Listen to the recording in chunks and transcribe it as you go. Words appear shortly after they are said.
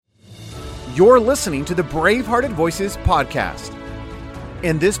You're listening to the Bravehearted Voices podcast.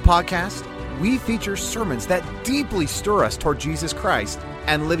 In this podcast, we feature sermons that deeply stir us toward Jesus Christ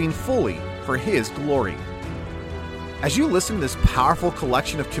and living fully for His glory. As you listen to this powerful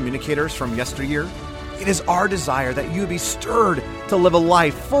collection of communicators from yesteryear, it is our desire that you be stirred to live a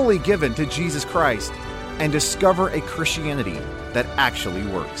life fully given to Jesus Christ and discover a Christianity that actually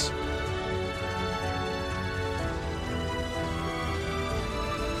works.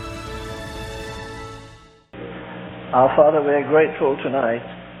 Our Father, we're grateful tonight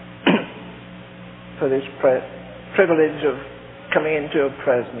for this privilege of coming into your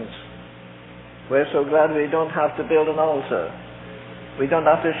presence. We're so glad we don't have to build an altar. We don't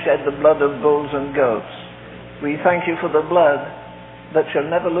have to shed the blood of bulls and goats. We thank you for the blood that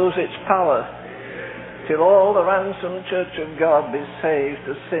shall never lose its power till all the ransomed church of God be saved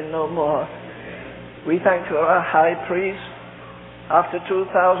to sin no more. We thank you for our high priest, after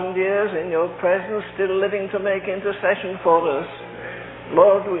 2,000 years in your presence, still living to make intercession for us.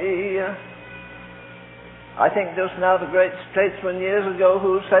 Lord, I think just now the great statesman years ago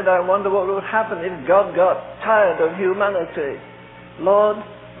who said, I wonder what would happen if God got tired of humanity. Lord,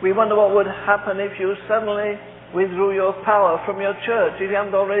 we wonder what would happen if you suddenly withdrew your power from your church, if you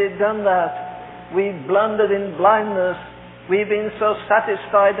haven't already done that. We've blundered in blindness. We've been so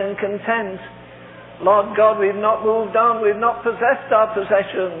satisfied and content. Lord God, we've not moved on. We've not possessed our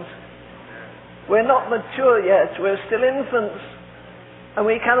possessions. We're not mature yet. We're still infants. And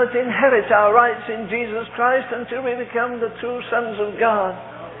we cannot inherit our rights in Jesus Christ until we become the true sons of God.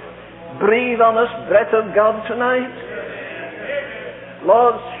 Breathe on us, breath of God, tonight.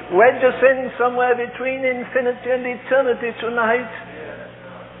 Lord, wedge us in somewhere between infinity and eternity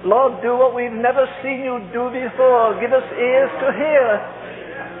tonight. Lord, do what we've never seen you do before. Give us ears to hear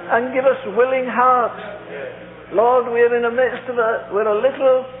and give us willing hearts. Lord, we're in the midst of we're a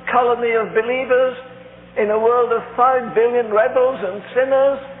little colony of believers in a world of 5 billion rebels and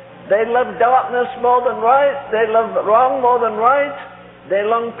sinners. They love darkness more than right. They love wrong more than right. They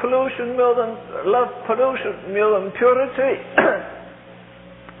love pollution more than purity.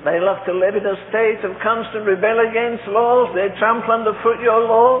 They love to live in a state of constant rebellion against laws. They trample underfoot your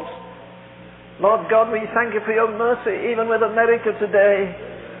laws. Lord God, we thank you for your mercy, even with America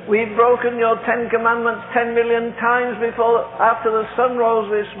today. We've broken your 10 commandments 10 million times after the sun rose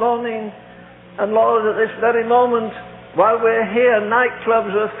this morning. And Lord, at this very moment, while we're here, nightclubs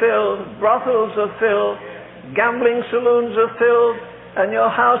are filled, brothels are filled, gambling saloons are filled, and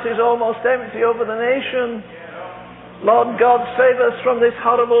your house is almost empty over the nation. Lord God, save us from this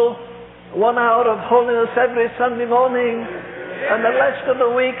horrible 1 hour of holiness every Sunday morning and the rest of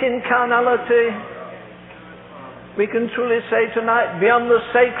the week in carnality. We can truly say tonight, beyond the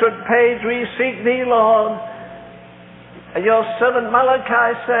sacred page we seek thee, Lord. And your servant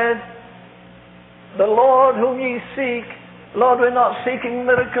Malachi said, the Lord whom ye seek. Lord, we're not seeking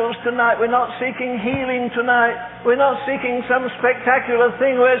miracles tonight. We're not seeking healing tonight. We're not seeking some spectacular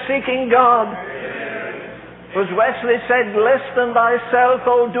thing. We're seeking God. As Wesley said, less than thyself,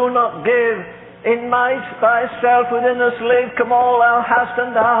 oh, do not give. In might thyself within us live. Come all thou hast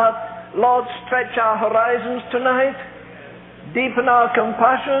and art. Lord, stretch our horizons tonight. Deepen our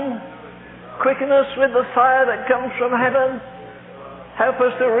compassion. Quicken us with the fire that comes from heaven. Help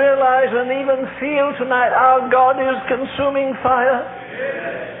us to realize and even feel tonight our God is consuming fire.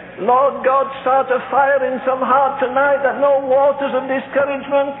 Lord God, start a fire in some heart tonight that no waters of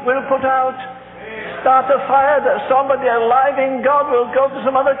discouragement will put out. Start a fire that somebody alive in God will go to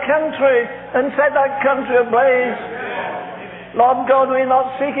some other country and set that country ablaze. Lord God, we're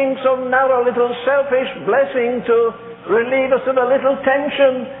not seeking some narrow little selfish blessing to relieve us of a little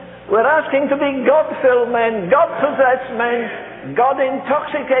tension. We're asking to be God-filled men, God-possessed men,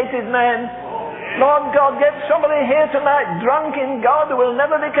 God-intoxicated men. Lord God, get somebody here tonight drunk in God who will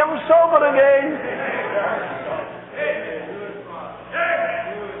never become sober again.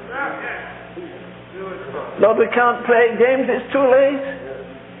 Lord, we can't play games. It's too late.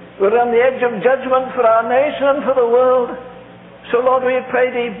 We're on the edge of judgment for our nation and for the world. So, Lord, we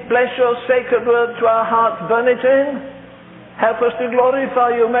pray thee, bless your sacred word to our hearts, burn it in. Help us to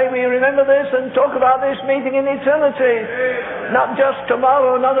glorify you. May we remember this and talk about this meeting in eternity. Not just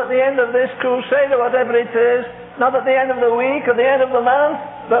tomorrow, not at the end of this crusade or whatever it is, not at the end of the week or the end of the month,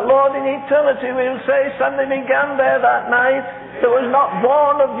 but, Lord, in eternity we'll say something began there that night that was not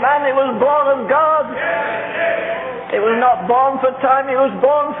born of man, it was born of God. It was not born for time, it was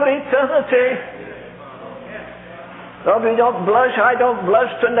born for eternity. Lord, we don't blush. I don't blush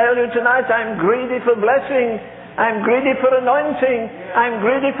to tell you tonight. I'm greedy for blessing. I'm greedy for anointing. I'm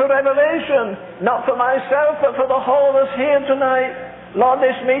greedy for revelation. Not for myself, but for the whole of us here tonight. Lord,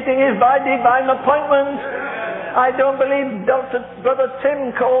 this meeting is by divine appointment. I don't believe Brother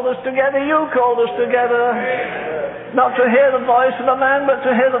Tim called us together. You called us together. Not to hear the voice of a man, but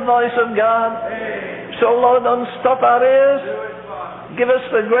to hear the voice of God. So, Lord, don't stop our ears. Give us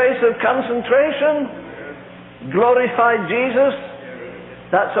the grace of concentration. Glorify Jesus.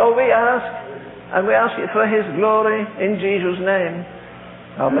 That's all we ask. And we ask it for His glory in Jesus' name.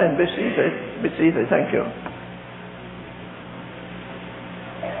 Amen. Be seated. Be seated. Thank you.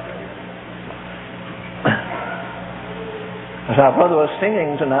 As our brother was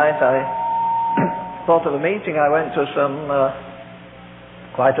singing tonight, I thought of a meeting I went to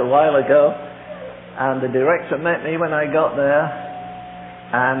quite a while ago, and the director met me when I got there,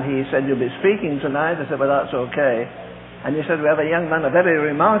 and he said, "You'll be speaking tonight." I said, "Well, that's okay." And he said, "We have a young man, a very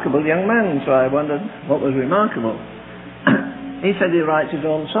remarkable young man." So I wondered what was remarkable. He said he writes his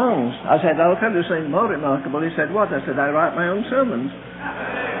own songs. I said, "I'll tell you something more remarkable." He said, "What?" I said, "I write my own sermons."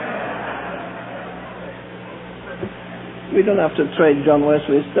 We don't have to trade John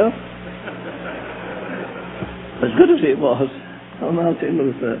Wesley stuff. As good as it was. Oh, Martin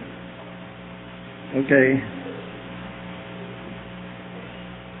Luther. Okay.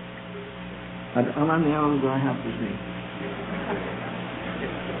 How many hours do I have to sleep?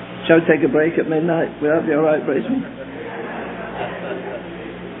 Shall we take a break at midnight? Will that be all right, Brayson?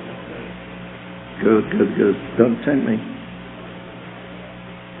 Good. Don't tempt me.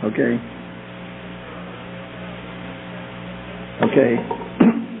 Okay.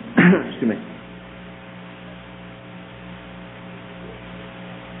 Excuse me.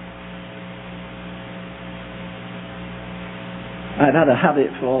 I've had a habit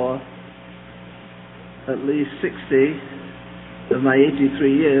for at least 60 of my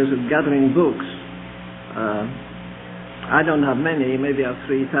 83 years of gathering books. I don't have many, maybe I have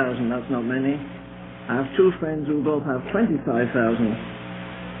 3,000, that's not many. I have two friends who both have 25,000.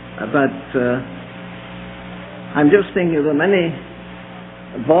 But I'm just thinking of the many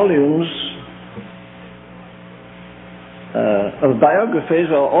volumes of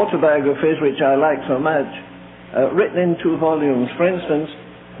biographies or autobiographies which I like so much, written in 2 volumes. For instance,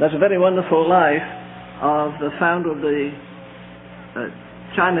 there's a very wonderful life of the founder of the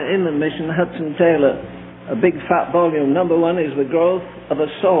China Inland Mission, Hudson Taylor, a big fat volume. Number 1 is The Growth of a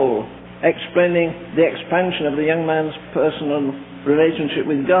Soul, explaining the expansion of the young man's personal relationship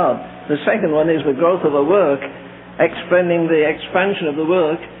with God. The second one is The Growth of a Work, explaining the expansion of the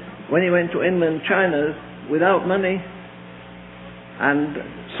work when he went to inland China without money and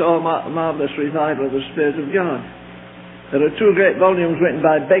saw a marvelous revival of the Spirit of God. There are 2 great volumes written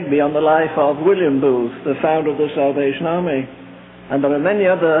by Begbie on the life of William Booth, the founder of the Salvation Army. And there are many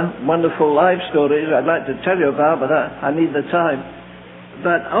other wonderful life stories I'd like to tell you about, but I need the time.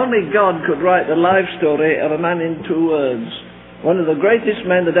 But only God could write the life story of a man in 2 words. One of the greatest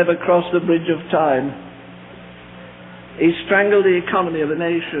men that ever crossed the bridge of time. He strangled the economy of a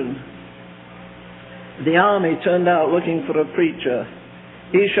nation. The army turned out looking for a preacher.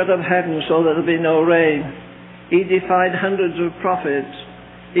 He shut up heaven so that there'd be no rain. He defied hundreds of prophets.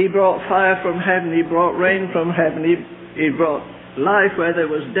 He brought fire from heaven. He brought rain from heaven. He brought life where there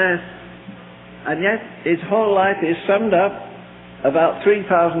was death. And yet his whole life is summed up about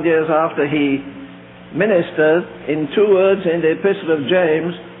 3,000 years after he ministered in 2 words in the Epistle of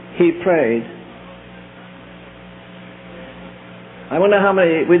James. He prayed. I wonder how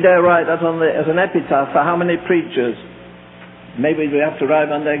many we dare write that as an epitaph for how many preachers. Maybe we have to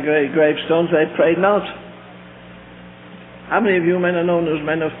write on their gravestones, they prayed not. How many of you men are known as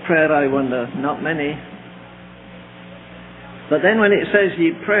men of prayer, I wonder? Not many. But then when it says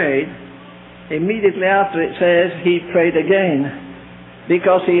he prayed, immediately after it says he prayed again,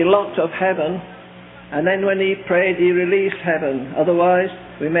 because he locked up heaven, and then when he prayed he released heaven. Otherwise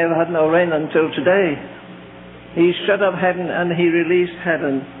we may have had no rain until today. He shut up heaven and he released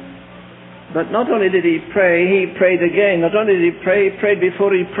heaven. But not only did he prayed again. Not only did he prayed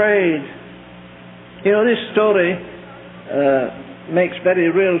before he prayed. You know, this story makes very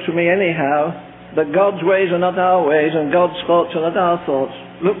real to me anyhow, that God's ways are not our ways and God's thoughts are not our thoughts.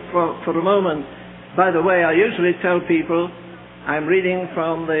 Look for a moment. By the way, I usually tell people I'm reading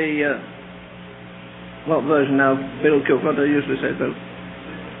from the what version now? Bill Cook, what do I usually say, Bill?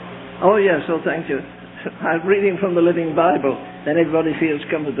 Oh yes, thank you. I'm reading from the Living Bible. Then everybody feels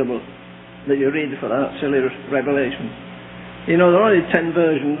comfortable that you read for that silly revelation. You know, there are only 10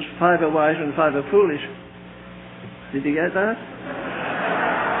 versions. 5 are wise and 5 are foolish. Did you get that?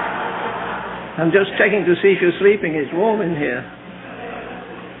 I'm just checking to see if you're sleeping. It's warm in here.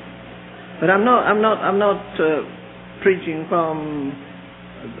 But I'm not preaching from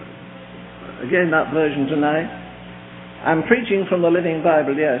again that version tonight. I'm preaching from the Living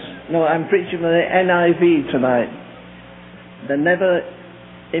Bible, yes. No, I'm preaching from the NIV tonight. The never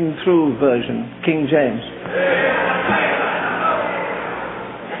improved version, King James.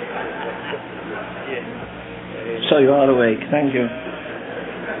 So you are awake, thank you.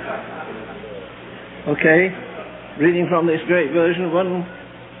 Okay, reading from this great version,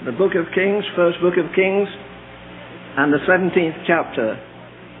 the book of Kings, first book of Kings, and the 17th chapter.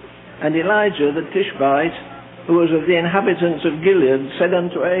 And Elijah the Tishbite, who was of the inhabitants of Gilead, said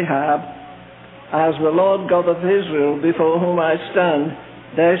unto Ahab, As the Lord God of Israel, before whom I stand,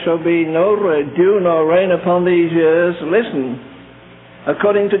 there shall be no dew nor rain upon these years. Listen,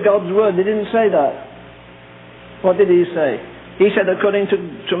 according to God's word. He didn't say that. What did he say? He said, according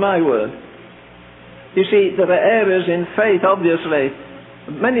to my word. You see, there are areas in faith, obviously.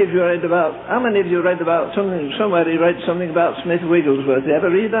 Many of you read about, how many of you read about something, somewhere he read something about Smith Wigglesworth? Did you ever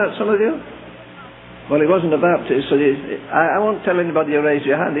read that, some of you? Well, he wasn't a Baptist, so I won't tell anybody you raise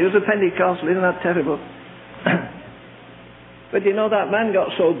your hand. He was a Pentecostal, isn't that terrible? But you know, that man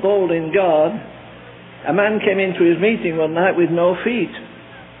got so bold in God, a man came into his meeting one night with no feet,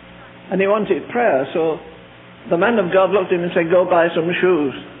 and he wanted prayer, so the man of God looked at him and said, go buy some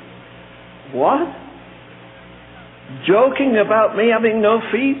shoes. What? Joking about me having no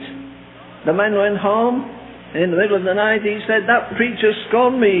feet? The man went home, and in the middle of the night he said, that preacher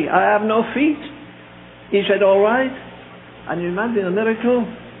scorned me, I have no feet. He said, all right. And you imagine a miracle?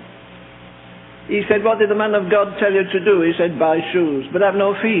 He said, what did the man of God tell you to do? He said, buy shoes, but have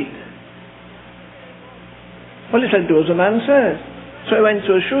no feet. Well, he said, do as the man says. So he went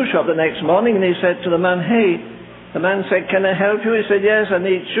to a shoe shop the next morning and he said to the man, hey, the man said, can I help you? He said, yes, I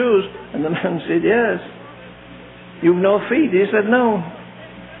need shoes. And the man said, yes. You've no feet? He said, no.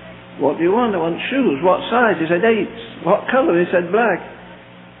 What do you want? I want shoes. What size? He said, 8. What color? He said, black.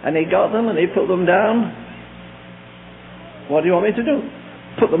 And he got them and he put them down. What do you want me to do?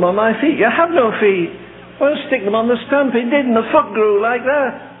 Put them on my feet. You have no feet. Well, stick them on the stump. He did, and the foot grew like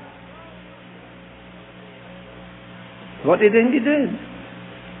that. What do you think he did?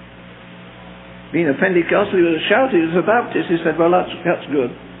 Being a Pentecostal, he was shouting. He was a Baptist. He said, well, that's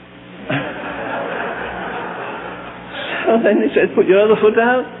good. So then he said, put your other foot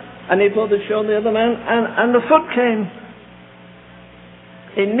out. And he put the shoe on the other man, and the foot came.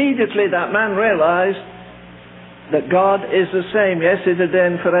 Immediately that man realized that God is the same yesterday, today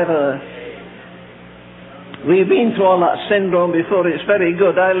and forever. We've been through all that syndrome before. It's very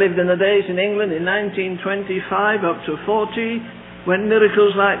good. I lived in the days in England in 1925 up to 40 when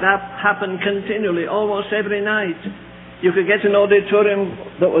miracles like that happened continually, almost every night. You could get an auditorium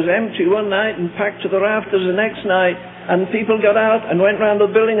that was empty one night and packed to the rafters the next night, and people got out and went round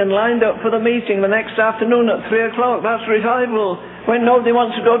the building and lined up for the meeting the next afternoon at 3 o'clock. That's revival. When nobody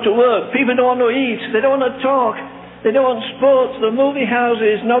wants to go to work, people don't want to eat, they don't want to talk, they don't want sports, the movie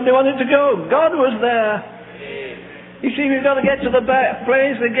houses, nobody wanted to go. God was there. You see, we've got to get to the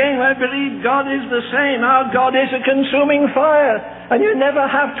place again where I believe God is the same. Our God is a consuming fire, and you never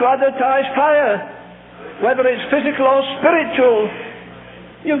have to advertise fire, whether it's physical or spiritual.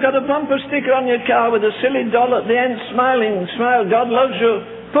 You've got a bumper sticker on your car with a silly doll at the end smiling, smile, God loves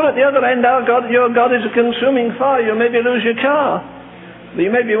you. Put at the other end, your God is a consuming fire. You maybe lose your car, but you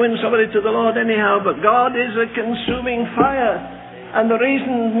maybe win somebody to the Lord anyhow. But God is a consuming fire. And the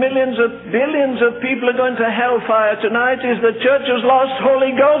reason billions of people are going to hellfire tonight is the church has lost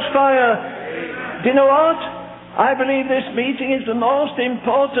Holy Ghost fire. Do you know what? I believe this meeting is the most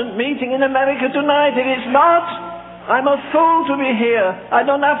important meeting in America tonight. It is not. I'm a fool to be here. I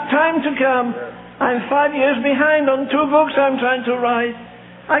don't have time to come. I'm 5 years behind on 2 books I'm trying to write.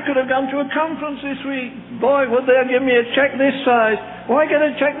 I could have gone to a conference this week. Boy, would they give me a check this size. Why get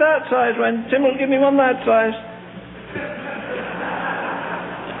a check that size when Tim will give me one that size?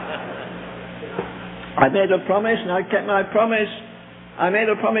 I made a promise and I kept my promise. I made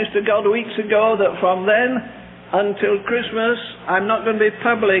a promise to God weeks ago that from then until Christmas I'm not going to be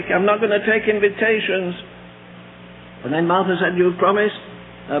public. I'm not going to take invitations. And then Martha said, you promised?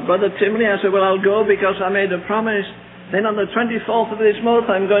 Brother Timley? I said, well, I'll go because I made a promise. Then on the 24th of this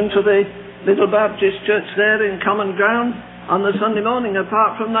month I'm going to the Little Baptist Church there in Common Ground on the Sunday morning.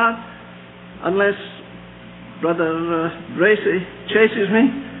 Apart from that, unless Brother Racy chases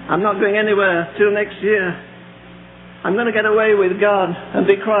me, I'm not going anywhere till next year. I'm going to get away with God and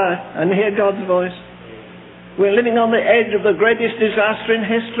be quiet and hear God's voice. We're living on the edge of the greatest disaster in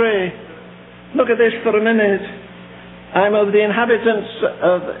history. Look at this for a minute. I'm of the inhabitants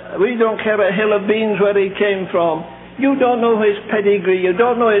of, we don't care a hill of beans where he came from. You don't know his pedigree, you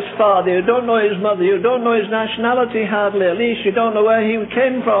don't know his father, you don't know his mother, you don't know his nationality hardly, at least you don't know where he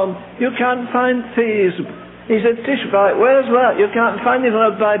came from. You can't find thieves He said, Tishbite, where's that? You can't find it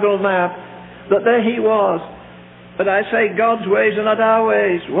on a Bible map. But there he was. But I say God's ways are not our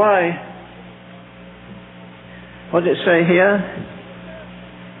ways. Why? What does it say here?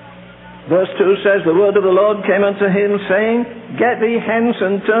 Verse 2 says, the word of the Lord came unto him, saying, Get thee hence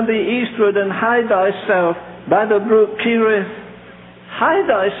and turn thee eastward and hide thyself by the brook Cherith. Hide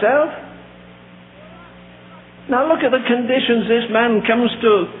thyself? Now look at the conditions this man comes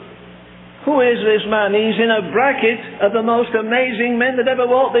to. Who is this man? He's in a bracket of the most amazing men that ever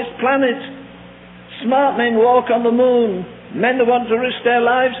walked this planet. Smart men walk on the moon. Men that want to risk their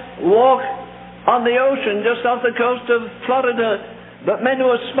lives walk on the ocean just off the coast of Florida. But men who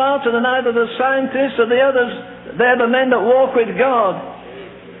are smarter than either the scientists or the others, they're the men that walk with God.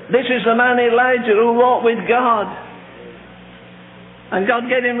 This is the man Elijah who walked with God. And God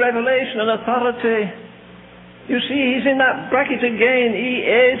gave him revelation and authority. You see, he's in that bracket again. He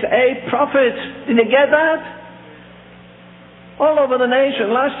is a prophet. Did you get that? All over the nation.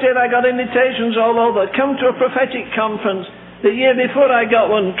 Last year I got invitations all over. Come to a prophetic conference. The year before I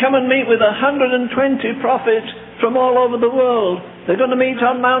got one. Come and meet with 120 prophets from all over the world. They're going to meet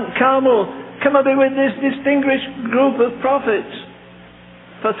on Mount Carmel. Come and be with this distinguished group of prophets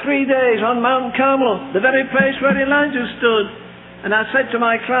for 3 days on Mount Carmel, the very place where Elijah stood. And I said to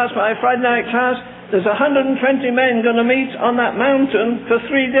my class, my Friday night class, there's 120 men going to meet on that mountain for 3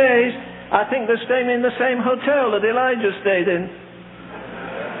 days. I think they're staying in the same hotel that Elijah stayed in.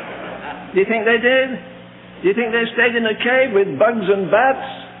 Do you think they did? Do you think they stayed in a cave with bugs and bats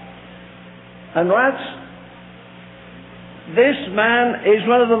and rats? This man is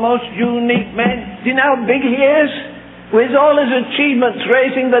one of the most unique men. Do you know how big he is? With all his achievements,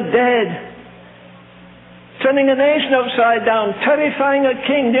 raising the dead, turning a nation upside down, terrifying a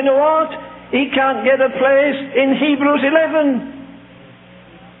king. Do you know what? He can't get a place in Hebrews 11.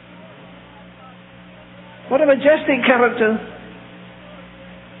 What a majestic character.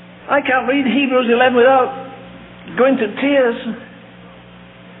 I can't read Hebrews 11 without going to tears.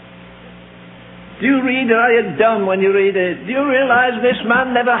 Do you read, or are you dumb when you read it? Do you realize this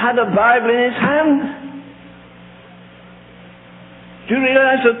man never had a Bible in his hand? Do you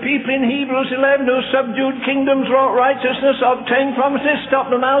realize that people in Hebrews 11 who subdued kingdoms, wrought righteousness, obtained promises, stopped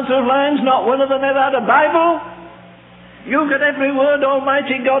the mouths of lions, not one of them ever had a Bible? You get every word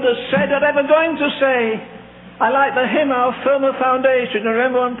Almighty God has said or ever going to say. I like the hymn, Our Firmer Foundation.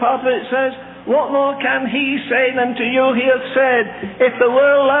 Remember one part of it says, What more can he say than to you he hath said? If the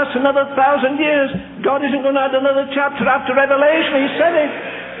world lasts another 1,000 years, God isn't going to add another chapter after Revelation. He said it.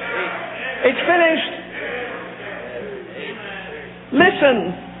 It's finished. Listen,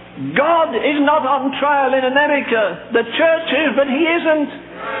 God is not on trial in America. The church is, but he isn't.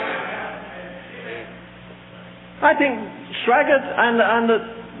 I think Swaggart and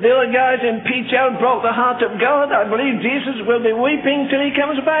the other guys in Peach-L broke the heart of God. I believe Jesus will be weeping till he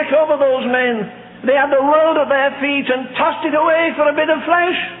comes back over those men. They had the world at their feet and tossed it away for a bit of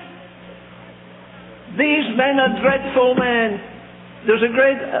flesh. These men are dreadful men. There's a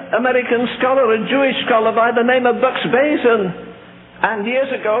great American scholar, a Jewish scholar by the name of Bucks Basin. And years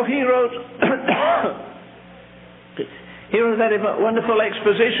ago he wrote a very wonderful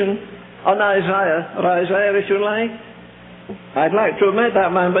exposition on Isaiah, or Isaiah if you like. I'd like to have met that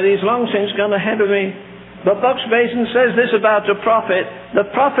man, but he's long since gone ahead of me. But Bucks Basin says this about a prophet. The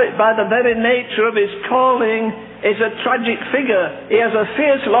prophet, by the very nature of his calling, is a tragic figure. He has a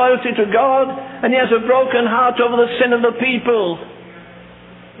fierce loyalty to God, and he has a broken heart over the sin of the people.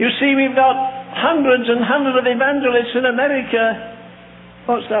 You see, we've got hundreds and hundreds of evangelists in America.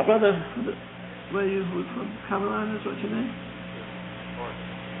 What's that, brother? Where are you from? Carolina, is what your name?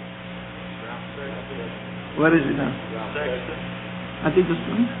 Where is it now? I did this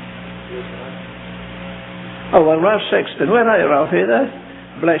one. Oh, well, Ralph Sexton. Where are you, Ralph? Here, there?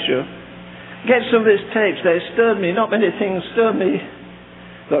 Bless you. Get some of his tapes. They stirred me. Not many things stirred me.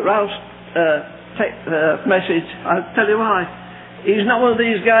 But Ralph's message, I'll tell you why. He's not one of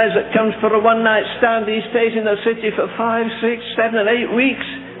these guys that comes for a one-night stand. He stays in the city for 5, 6, 7 and 8 weeks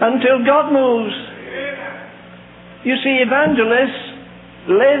until God moves. You see, evangelists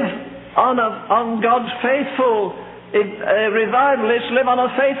live on God's faithful. Revivalists live on a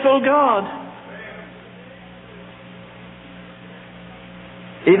faithful God.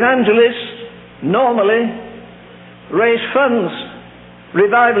 Evangelists normally raise funds.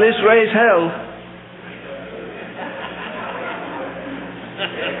 Revivalists raise hell.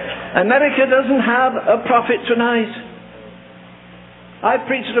 America doesn't have a prophet tonight. I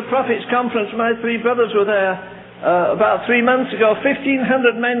preached at a prophets conference. My 3 brothers were there about 3 months ago.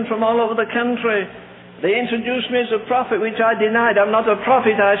 1,500 men from all over the country. They introduced me as a prophet, which I denied. I'm not a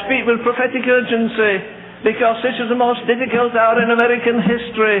prophet. I speak with prophetic urgency. because this is the most difficult hour in American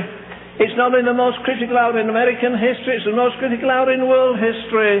history. It's not only the most critical hour in American history, it's the most critical hour in world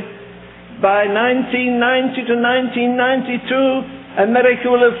history. By 1990 to 1992, America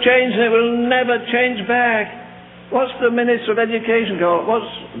will have changed and it will never change back. What's the Minister of Education called? What's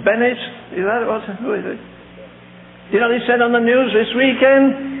Bennett? Is that what? Who is it? You know what he said on the news this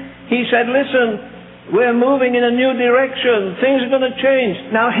weekend? He said, listen, we're moving in a new direction. Things are going to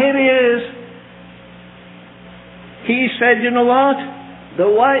change. Now here he is. He said, you know what? The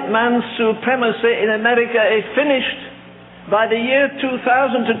white man's supremacy in America is finished. By the year 2000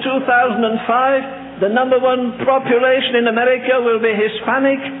 to 2005, the number one population in America will be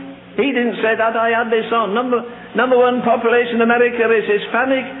Hispanic. He didn't say that, I had this on. Number one population in America is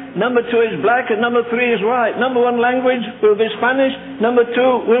Hispanic, number two is black, and number three is white. Number one language will be Spanish, number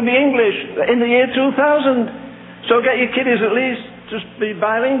two will be English in the year 2000. So get your kiddies at least to be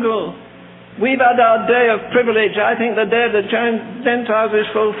bilingual. We've had our day of privilege. I think the day of the Gentiles is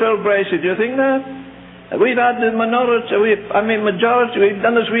fulfilled, Bracy. Do you think that? We've had the majority, we've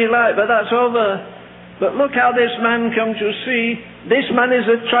done as we like, but that's over. But look how this man comes to see. This man is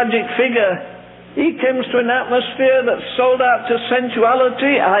a tragic figure. He comes to an atmosphere that's sold out to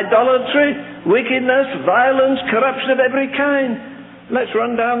sensuality, idolatry, wickedness, violence, corruption of every kind. Let's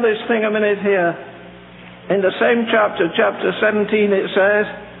run down this thing a minute here. In the same chapter 17, it says,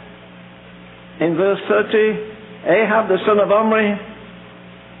 in verse 30, Ahab the son of Omri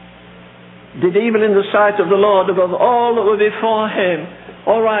did evil in the sight of the Lord above all that were before him.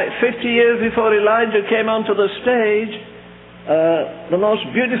 All right, 50 years before Elijah came onto the stage, the most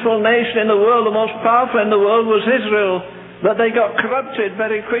beautiful nation in the world, the most powerful in the world was Israel. But they got corrupted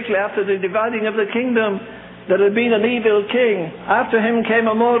very quickly after the dividing of the kingdom. There had been an evil king. After him came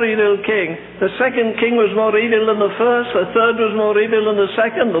a more evil king. The second king was more evil than the first. The third was more evil than the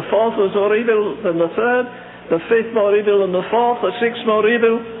second. The fourth was more evil than the third. The fifth more evil than the fourth. The sixth more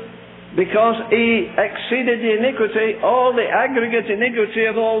evil. Because he exceeded the iniquity, all the aggregate iniquity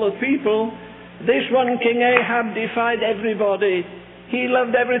of all the people. This one King Ahab defied everybody. He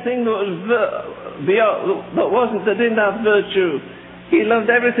loved everything that didn't have virtue. He loved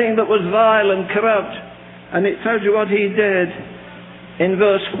everything that was vile and corrupt. And it tells you what he did. In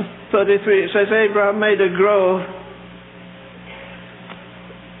verse 33 it says, Abraham made a grove.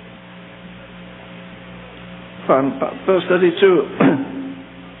 Verse 32.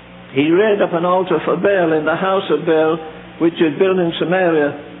 He reared up an altar for Baal in the house of Baal, which he had built in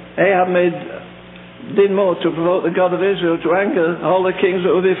Samaria. Ahab did more to provoke the God of Israel to anger all the kings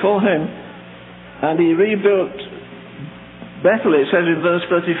that were before him. And he rebuilt Bethel, it says in verse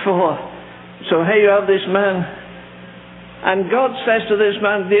 34. So here you have this man. And God says to this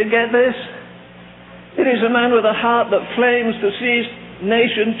man, do you get this? It is a man with a heart that flames to see his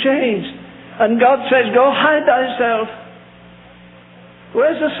nation changed. And God says, go hide thyself.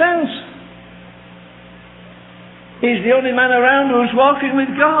 Where's the sense? He's the only man around who's walking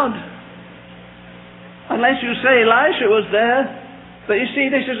with God. Unless you say Elisha was there. But you see,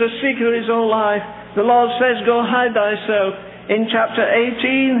 this is a secret of his whole life. The Lord says, go hide thyself. In chapter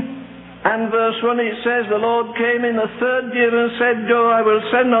 18 and verse 1 it says, the Lord came in the third year and said, go, I will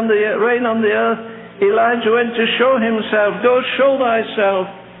send rain on the earth. Elijah went to show himself. Go show thyself.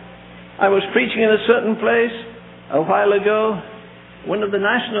 I was preaching in a certain place a while ago. One of the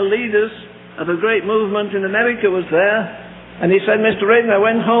national leaders of a great movement in America was there. And he said, Mr. Reagan, I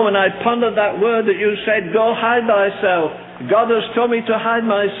went home and I pondered that word that you said, go hide thyself. God has told me to hide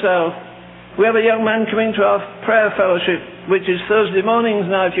myself. We have a young man coming to our prayer fellowship, which is Thursday mornings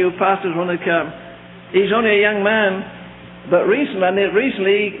now if you pastors want to come. He's only a young man, but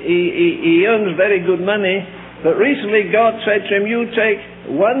recently he earns very good money. But recently God said to him, you take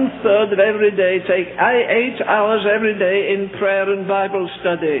 1/3 of every day, take 8 hours every day in prayer and Bible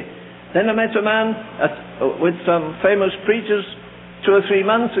study. Then I met a man with some famous preachers 2 or 3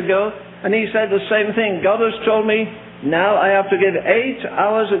 months ago, and he said the same thing. God has told me now I have to give 8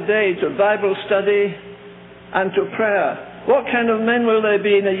 hours a day to Bible study and to prayer. What kind of men will they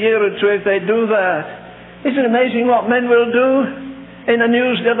be in a year or two if they do that? Isn't it amazing what men will do? In the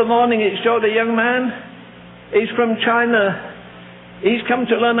news the other morning it showed a young man. He's from China. He's come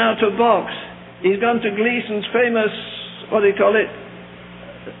to learn how to box. He's gone to Gleason's famous,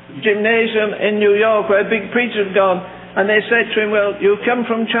 gymnasium in New York where big preachers have gone. And they said to him, well, you come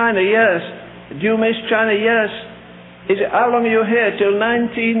from China? Yes. Do you miss China? Yes. How long are you here? Till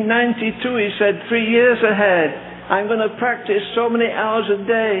 1992, he said, 3 years ahead. I'm going to practice so many hours a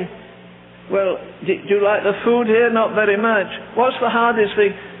day. Well, do you like the food here? Not very much. What's the hardest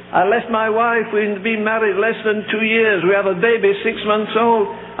thing? I left my wife. We've been married less than 2 years. We have a baby 6 months old.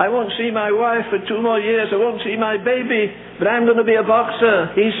 I won't see my wife for 2 more years. I won't see my baby, but I'm going to be a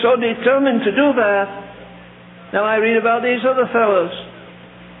boxer. He's so determined to do that. Now I read about these other fellows.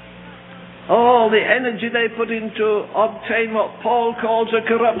 All the energy they put into obtain what Paul calls a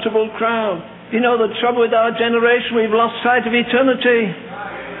corruptible crown. You know the trouble with our generation, we've lost sight of eternity.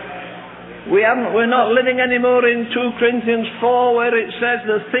 We're not living anymore in 2 Corinthians 4 where it says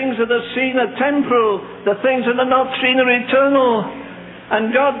the things that are seen are temporal, the things that are not seen are eternal.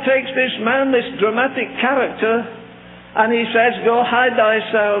 And God takes this man, this dramatic character, and he says, go hide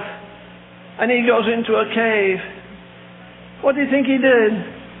thyself. And he goes into a cave. What do you think he did?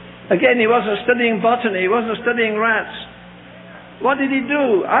 Again, he wasn't studying botany, he wasn't studying rats. What did he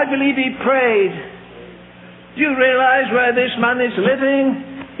do? I believe he prayed. Do you realize where this man is living?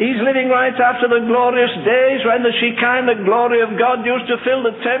 He's living right after the glorious days when the Shekinah glory of God used to fill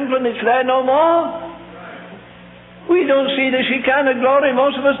the temple and it's there no more. We don't see the Shekinah glory.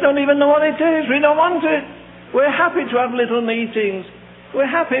 Most of us don't even know what it is. We don't want it. We're happy to have little meetings.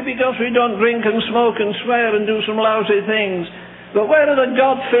 We're happy because we don't drink and smoke and swear and do some lousy things. But where are the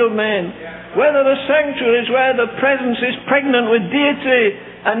God-filled men? Where are the sanctuaries where the presence is pregnant with deity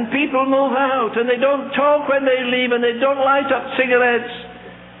and people move out and they don't talk when they leave and they don't light up cigarettes?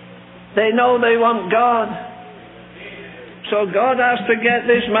 They know they want God. So God has to get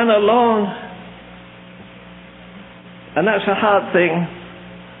this man alone. And that's a hard thing.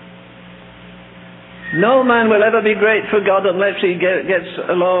 No man will ever be great for God unless he gets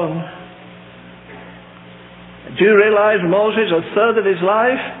alone. Do you realize Moses, a third of his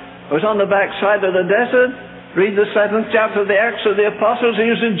life, was on the backside of the desert? Read the 7th chapter of the Acts of the Apostles. He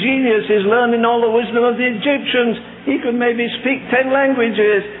was a genius. He's learning all the wisdom of the Egyptians. He could maybe speak 10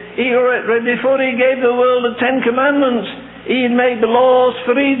 languages. Before he gave the world the 10 Commandments, he had made the laws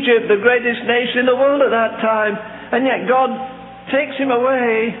for Egypt, the greatest nation in the world at that time. And yet God takes him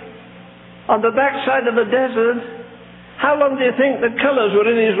away on the backside of the desert. How long do you think the colours were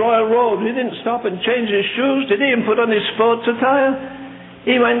in his royal robe? He didn't stop and change his shoes. Did he even put on his sports attire?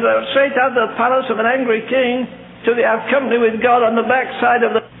 He went straight out of the palace of an angry king to have company with God on the backside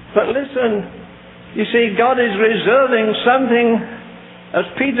of the... But listen, you see, God is reserving something. As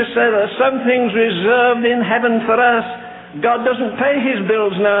Peter said, there are some things reserved in heaven for us. God doesn't pay his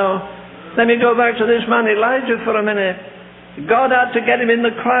bills now. Let me go back to this man Elijah for a minute. God had to get him in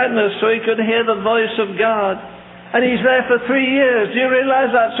the quietness so he could hear the voice of God. And he's there for 3 years. Do you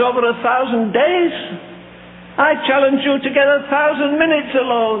realize that's over 1,000 days? I challenge you to get 1,000 minutes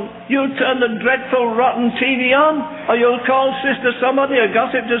alone. You'll turn the dreadful rotten TV on, or you'll call sister somebody or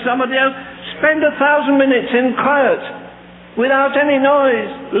gossip to somebody else. Spend 1,000 minutes in quiet. Without any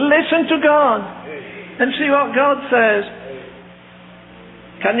noise. Listen to God and see what God says.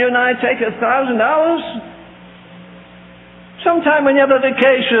 Can you and I take 1,000 hours? Sometime when you have a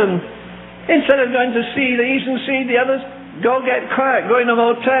vacation, instead of going to see these and see the others, go get quiet, go in a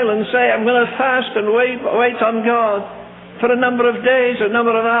motel and say, I'm going to fast and wait on God for a number of days, a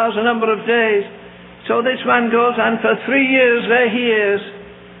number of hours, a number of days. So this man goes, and for 3 years there he is.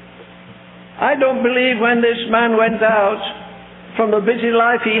 I don't believe when this man went out from the busy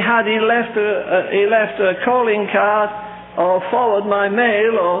life he had, he left a calling card, or forward my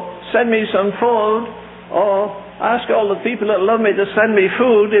mail, or send me some food, or ask all the people that love me to send me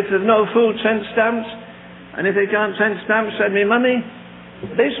food. If there's no food, send stamps, and if they can't send stamps, send me money.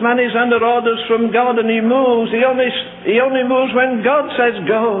 This man is under orders from God, and he moves. He only moves when God says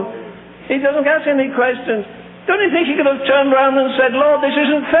go. He doesn't ask any questions. Don't you think he could have turned around and said, Lord, this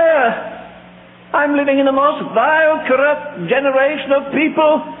isn't fair. I'm living in the most vile, corrupt generation of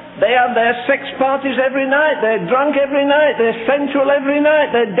people. They have their sex parties every night. They're drunk every night. They're sensual every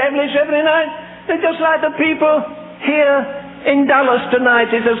night. They're devilish every night. They're just like the people here in Dallas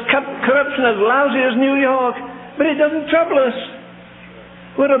tonight. It's as corruption as lousy as New York. But it doesn't trouble us.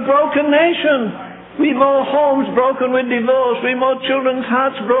 We're a broken nation. We've more homes broken with divorce. We've more children's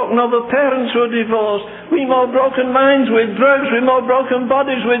hearts broken over parents who are divorced. We've more broken minds with drugs. We've more broken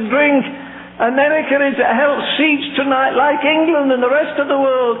bodies with drink. America is held siege tonight like England and the rest of the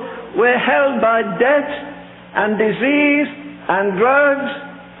world. We're held by debt and disease and drugs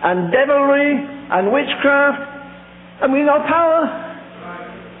and devilry and witchcraft, and we've no power.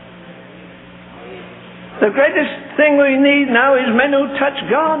 The greatest thing we need now is men who touch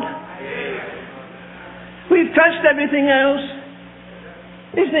God. We've touched everything else.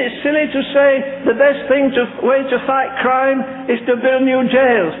 Isn't it silly to say the best way to fight crime is to build new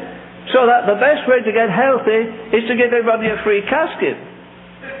jails? So that the best way to get healthy is to give everybody a free casket.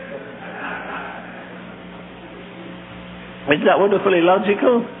 Isn't that wonderfully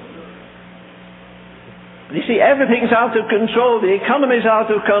logical? You see, everything's out of control. The economy's out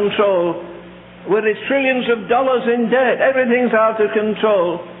of control. With its trillions of dollars in debt, everything's out of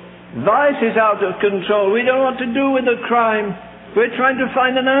control. Vice is out of control. We don't know what to do with the crime. We're trying to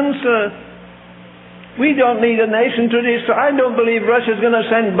find an answer. We don't need a nation to destroy. I don't believe Russia's going to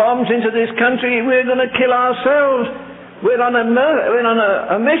send bombs into this country. We're going to kill ourselves. We're on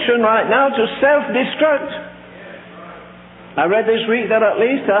a mission right now to self-destruct. I read this week that at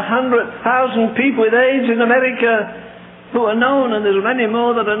least 100,000 people with AIDS in America who are known, and there's many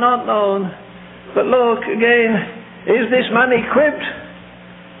more that are not known. But look, again, is this man equipped?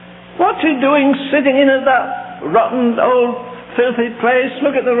 What's he doing sitting in that rotten, old, filthy place?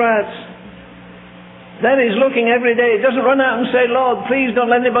 Look at the rats. There he's looking every day. He doesn't run out and say, Lord, please don't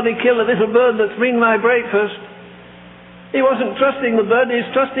let anybody kill the little bird that's been my breakfast. He wasn't trusting the bird, he's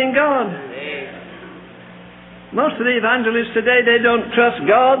trusting God. Most of the evangelists today, they don't trust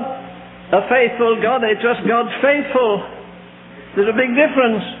God, a faithful God, they trust God's faithful. There's a big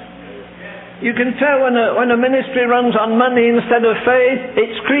difference. You can tell when a ministry runs on money instead of faith, it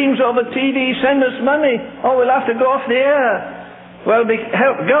screams over TV, send us money, or we'll have to go off the air. Well,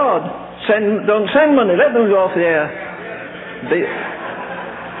 help God. Don't send money, let them go off the air.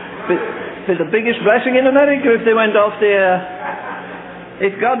 Be the biggest blessing in America if they went off the air.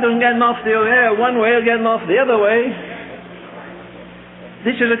 If God doesn't get them off the air one way, He'll get them off the other way.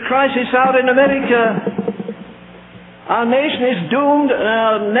 This is a crisis out in America. Our nation is doomed, and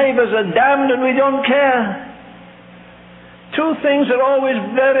our neighbors are damned, and we don't care. Two things are always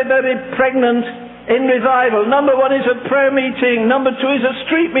very, very pregnant in revival. Number one is a prayer meeting. Number two is a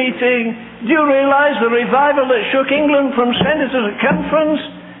street meeting. Do you realize the revival that shook England from centre to circumference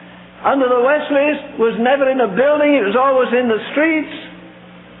under the Wesleys was never in a building, it was always in the streets?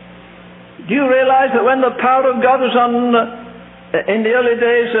 Do you realize that when the power of God was in the early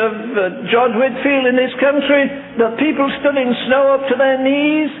days of George Whitefield in this country, the people stood in snow up to their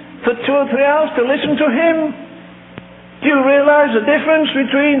knees for 2 or 3 hours to listen to him? Do you realize the difference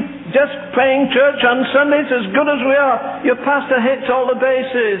between just playing church on Sundays, as good as we are? Your pastor hits all the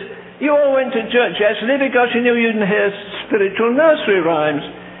bases. You all went to church yesterday because you knew you didn't hear spiritual nursery rhymes.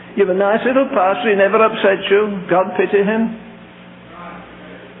 You have a nice little pastor, he never upsets you. God pity him.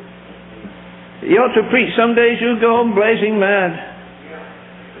 You ought to preach. Some days you'll go home blazing mad.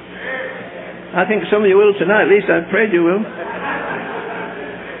 I think some of you will tonight. At least I prayed you will.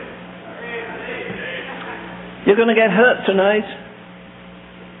 You're going to get hurt tonight.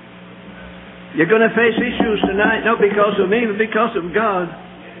 You're going to face issues tonight, not because of me, but because of God.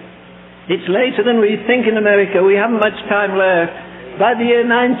 It's later than we think in America. We haven't much time left. By the year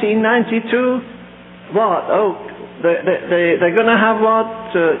 1992, what? Oh, they're going to have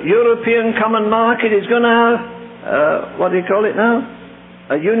what? European Common Market is going to have, what do you call it now?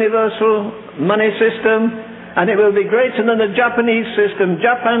 A universal money system, and it will be greater than the Japanese system.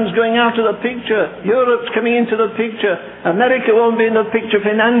 Japan's going out of the picture. Europe's coming into the picture. America won't be in the picture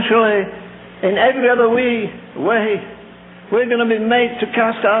financially. In every other way, we're going to be made to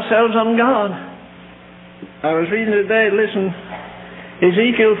cast ourselves on God. I was reading today, listen,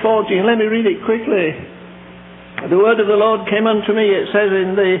 Ezekiel 14, let me read it quickly. The word of the Lord came unto me, it says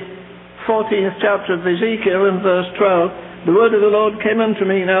in the 14th chapter of Ezekiel in verse 12, the word of the Lord came unto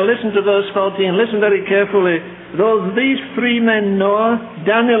me. Now listen to verse 14, listen very carefully. Though these 3 men, Noah,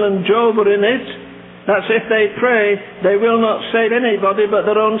 Daniel and Job, are in it, that's if they pray, they will not save anybody but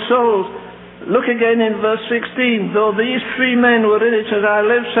their own souls. Look again in verse 16. Though these 3 men were in it, as I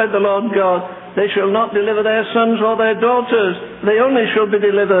live, said the Lord God, they shall not deliver their sons or their daughters. They only shall be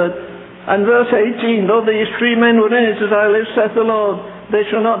delivered. And verse 18, though these 3 men were in it, as I live, saith the Lord, they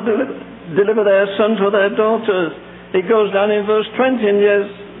shall not deliver their sons or their daughters. It goes down in verse 20 and yet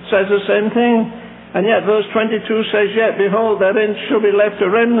says the same thing. And yet verse 22 says, yet behold, therein shall be left a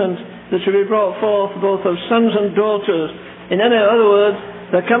remnant that shall be brought forth both of sons and daughters. In other words,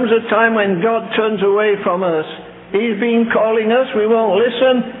 there comes a time when God turns away from us. He's been calling us, we won't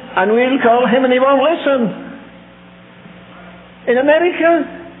listen, and we'll call him and he won't listen. In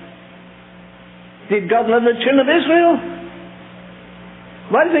America, did God love the children of Israel?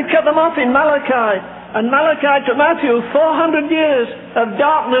 Why did he cut them off in Malachi? And Malachi to Matthew, 400 years of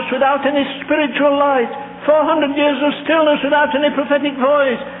darkness without any spiritual light. 400 years of stillness without any prophetic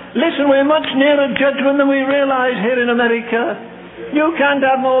voice. Listen, we're much nearer judgment than we realize here in America. You can't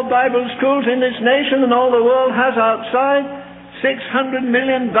have more Bible schools in this nation than all the world has outside. 600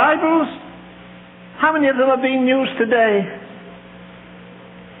 million Bibles. How many of them are being used today?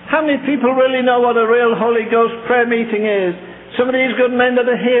 How many people really know what a real Holy Ghost prayer meeting is? Some of these good men that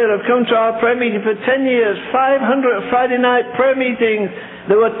are here have come to our prayer meeting for 10 years. 500 Friday night prayer meetings.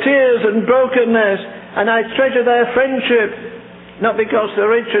 There were tears and brokenness. And I treasure their friendship, not because they're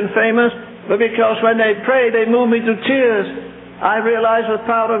rich and famous, but because when they pray, they move me to tears. I realize the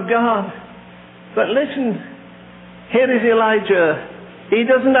power of God. But listen, here is Elijah. He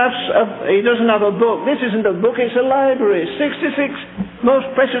doesn't have a book. This isn't a book, it's a library. 66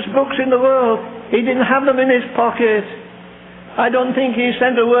 most precious books in the world. He didn't have them in his pocket. I don't think he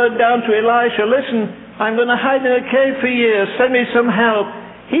sent a word down to Elisha. Listen, I'm going to hide in a cave for years. Send me some help.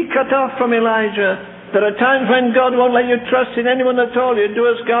 He cut off from Elijah. There are times when God won't let you trust in anyone at all. You do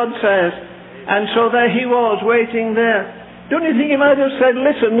as God says. And so there he was, waiting there. Don't you think he might have said,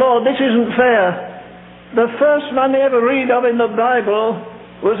 listen, Lord, this isn't fair. The first man they ever read of in the Bible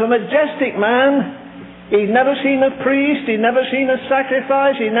was a majestic man. He'd never seen a priest. He'd never seen a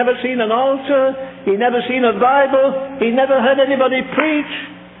sacrifice. He'd never seen an altar. He'd never seen a Bible. He'd never heard anybody preach.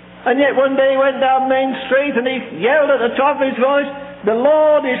 And yet one day he went down Main Street and he yelled at the top of his voice, the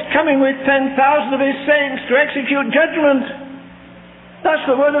Lord is coming with 10,000 of his saints to execute judgment. That's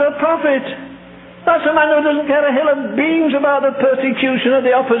the word of a prophet. That's a man who doesn't care a hill of beans about the persecution of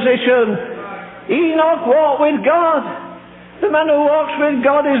the opposition. Enoch walked with God. The man who walks with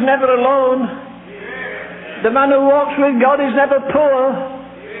God is never alone. The man who walks with God is never poor.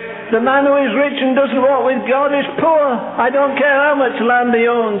 The man who is rich and doesn't walk with God is poor. I don't care how much land he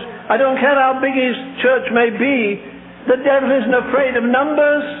owns. I don't care how big his church may be. The devil isn't afraid of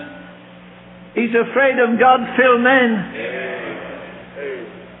numbers. He's afraid of God-filled men.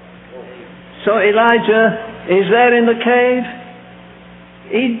 So Elijah is there in the cave.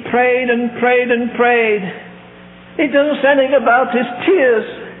 He prayed and prayed and prayed. He doesn't say anything about his tears.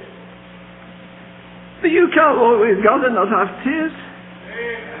 But you can't walk with God and not have tears.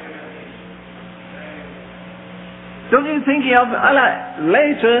 Don't you think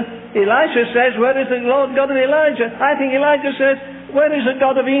later Elisha says, where is the Lord God of Elijah? I think Elijah says, where is the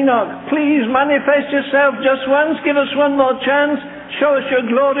God of Enoch? Please manifest yourself just once. Give us one more chance. Show us your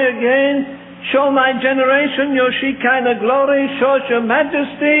glory again. Show my generation your Shekinah glory. Show us your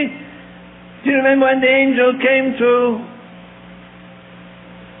majesty. Do you remember when the angel came to...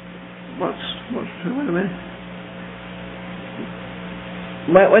 Wait a minute.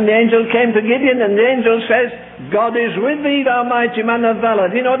 When the angel came to Gideon and the angel says, God is with thee, thou mighty man of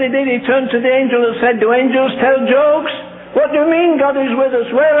valor. You know what he did? He turned to the angel and said, do angels tell jokes? What do you mean God is with us?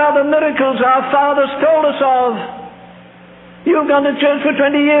 Where are the miracles our fathers told us of? You've gone to church for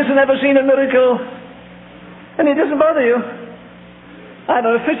 20 years and never seen a miracle. And it doesn't bother you.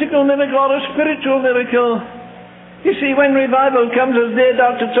 Either a physical miracle or a spiritual miracle. You see, when revival comes, as dear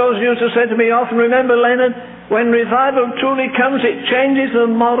Dr. Tozer used to say to me often, remember, Leonard, when revival truly comes, it changes the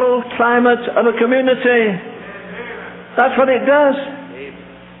moral climate of a community. That's what it does.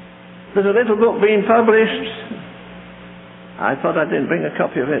 There's a little book being published. I thought I didn't bring a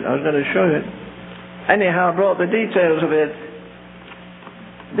copy of it. I was going to show it. Anyhow, I brought the details of it.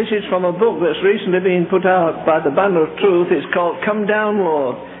 This is from a book that's recently been put out by the Banner of Truth. It's called Come Down,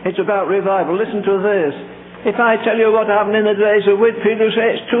 Lord. It's about revival. Listen to this. If I tell you what happened in the days of Whitfield, you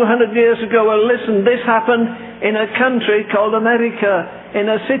say it's 200 years ago. Well, listen, this happened in a country called America, in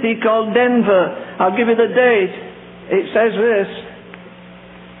a city called Denver. I'll give you the date. It says this.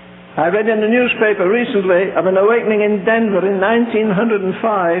 I read in the newspaper recently of an awakening in Denver in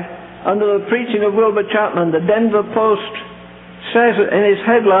 1905 under the preaching of Wilbur Chapman. The Denver Post says in its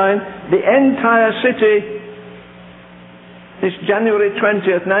headline, the entire city, this January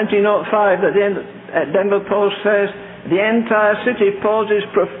 20th, 1905, at the end, Denver Post says, the entire city pauses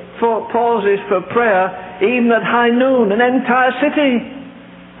for prayer, even at high noon. An entire city.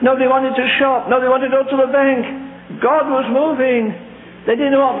 Nobody wanted to shop. Nobody wanted to go to the bank. God was moving. They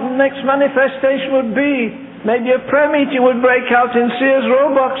didn't know what the next manifestation would be. Maybe a prayer meeting would break out in Sears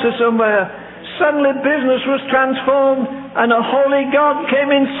Roebuck or somewhere. Suddenly business was transformed and a holy God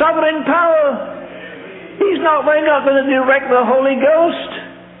came in sovereign power. We're not going to direct the Holy Ghost.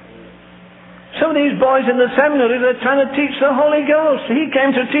 Some of these boys in the seminaries are trying to teach the Holy Ghost. He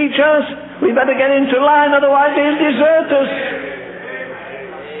came to teach us. We better get into line, otherwise he'll desert us.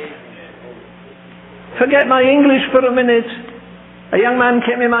 Forget my English for a minute. A young man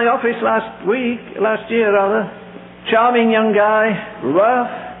came in my office last year. Charming young guy,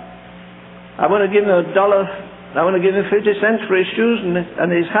 rough. I want to give him $1. I want to give him 50 cents for his shoes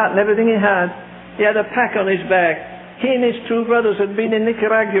and his hat and everything he had. He had a pack on his back. He and his two brothers had been in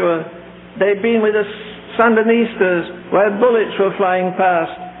Nicaragua. They'd been with the Sandinistas where bullets were flying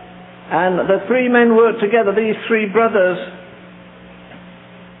past. And the three men worked together, these three brothers.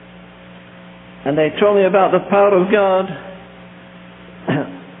 And they told me about the power of God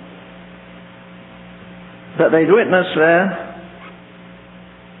that they'd witnessed there.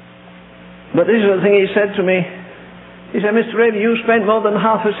 But this is the thing he said to me. He said, Mr. Raby, you spent more than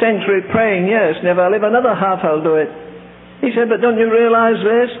half a century praying. Yes, and if I live another half, I'll do it. He said, but don't you realize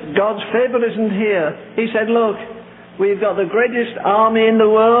this? God's favor isn't here. He said, look, we've got the greatest army in the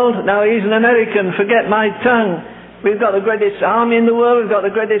world. Now, he's an American, forget my tongue. We've got the greatest army in the world. We've got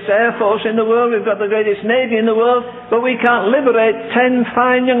the greatest air force in the world. We've got the greatest navy in the world. But we can't liberate 10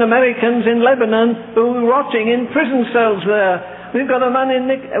 fine young Americans in Lebanon who are rotting in prison cells there. We've got a man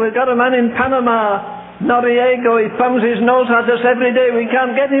in Panama, Noriego. He thumbs his nose at us every day. We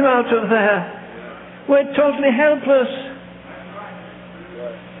can't get him out of there. We're totally helpless.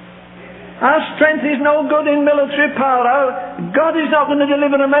 Our strength is no good in military power. God is not going to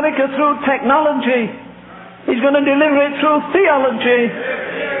deliver America through technology. He's going to deliver it through theology.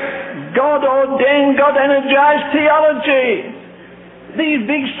 God ordained, God energized theology. These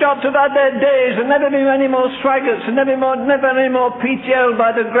big shots have had their days. There'll never be any more Swaggarts and never any more PTL by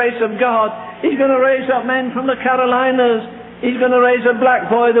the grace of God. He's going to raise up men from the Carolinas. He's going to raise a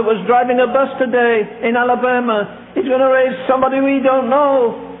black boy that was driving a bus today in Alabama. He's going to raise somebody we don't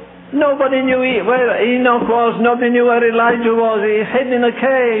know. Nobody knew where Enoch was. Nobody knew where Elijah was. He hid in a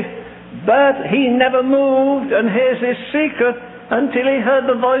cave. But he never moved, and here's his secret, until he heard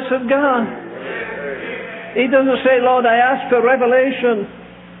the voice of God. He doesn't say, Lord, I ask for revelation.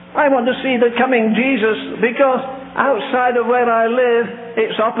 I want to see the coming Jesus, because outside of where I live,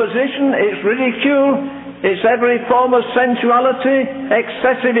 it's opposition, it's ridicule, it's every form of sensuality,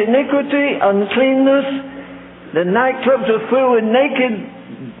 excessive iniquity, uncleanness. The nightclubs are full with naked,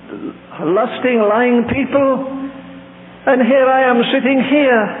 lusting, lying people. And here I am sitting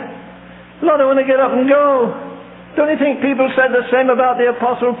here. Lord, I want to get up and go. Don't you think people said the same about the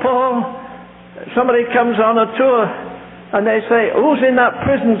Apostle Paul? Somebody comes on a tour and they say, who's in that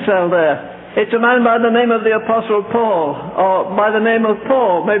prison cell there? It's a man by the name of the Apostle Paul, or by the name of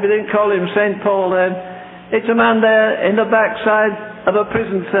Paul. Maybe they didn't call him St. Paul then. It's a man there in the backside of a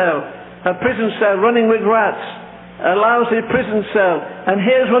prison cell. A prison cell running with rats. A lousy prison cell. And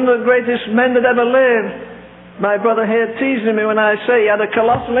here's one of the greatest men that ever lived. My brother here teasing me when I say he had a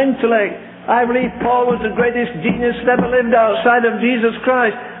colossal intellect. I believe Paul was the greatest genius that ever lived outside of Jesus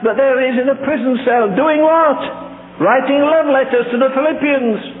Christ. But there he is in a prison cell. Doing what? Writing love letters to the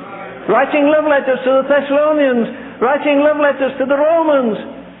Philippians. Writing love letters to the Thessalonians. Writing love letters to the Romans.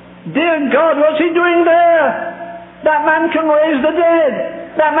 Dear God, what's he doing there? That man can raise the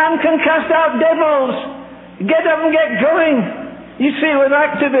dead. That man can cast out devils. Get up and get going. You see, we're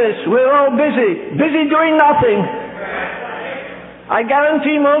activists. We're all busy. Busy doing nothing. I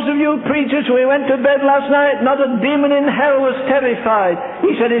guarantee most of you preachers, when we went to bed last night, not a demon in hell was terrified.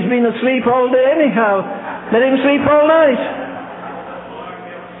 He said he's been asleep all day anyhow. Let him sleep all night.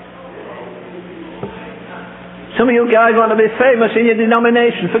 Some of you guys want to be famous in your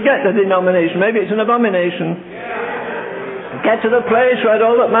denomination. Forget the denomination. Maybe it's an abomination. Get to the place where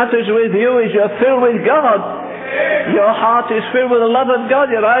all that matters with you is you're filled with God. Your heart is filled with the love of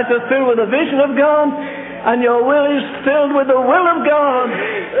God. Your eyes are filled with the vision of God. And your will is filled with the will of God.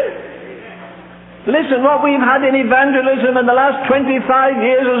 Listen, what we've had in evangelism in the last 25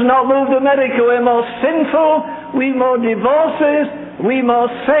 years has not moved America. We're more sinful, we more divorces, we more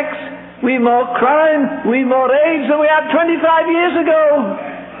sex, we more crime, we more AIDS than we had 25 years ago.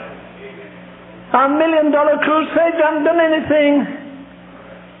 Our $1 million crusades haven't done anything.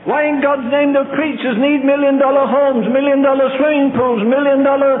 Why in God's name do preachers need $1 million homes, $1 million swimming pools, $1 million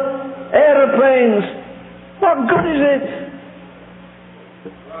aeroplanes? What good is it?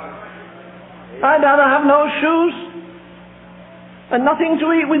 I'd rather have no shoes and nothing to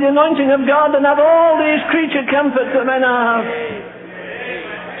eat with the anointing of God than have all these creature comforts that men have.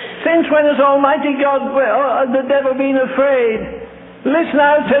 Since when has Almighty God, the devil, been afraid? Listen,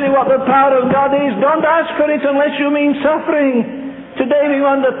 I'll tell you what the power of God is. Don't ask for it unless you mean suffering. Today we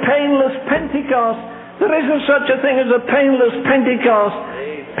want a painless Pentecost. There isn't such a thing as a painless Pentecost.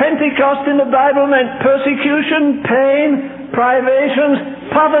 Pentecost in the Bible meant persecution, pain,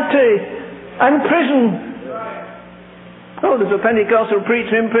 privations, poverty, and prison. Oh, there's a Pentecostal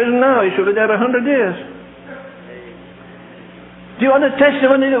preacher in prison now. He should have died 100 years. Do you want a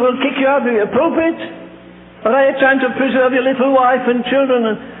testimony that will kick you out of your pulpit? Or are you trying to preserve your little wife and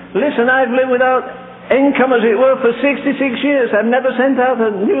children? And listen, I've lived without income, as it were, for 66 years. I've never sent out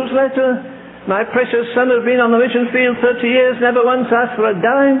a newsletter. My precious son has been on the mission field 30 years, never once asked for a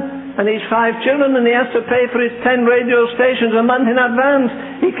dime, and he's 5 children, and he has to pay for his 10 radio stations a month in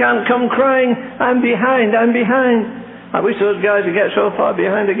advance. He can't come crying, I'm behind, I'm behind. I wish those guys would get so far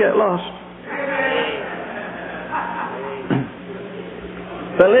behind to get lost.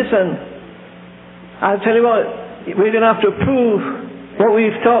 But listen, I'll tell you what, we're going to have to prove What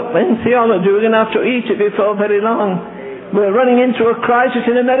we've taught in theology, we're going to have to eat it before very long. We're running into a crisis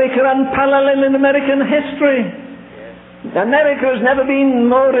in America unparalleled in American history. America has never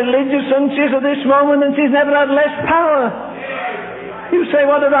been more religious than she is at this moment, and she's never had less power. You say,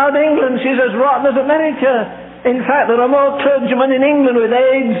 what about England? She's as rotten as America. In fact, there are more clergymen in England with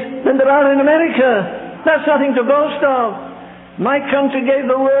AIDS than there are in America. That's nothing to boast of. My country gave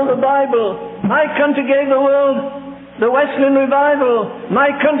the world the Bible. My country gave the world the Wesleyan revival.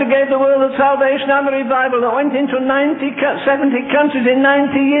 My country gave the world the Salvation Army revival that went into 70 countries in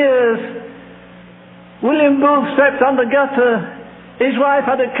 90 years. William Booth slept on the gutter. His wife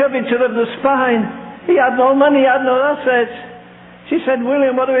had a curvature of the spine. He had no money, he had no assets. She said,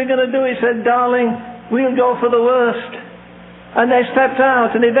 William, what are we going to do? He said, darling, we'll go for the worst. And they stepped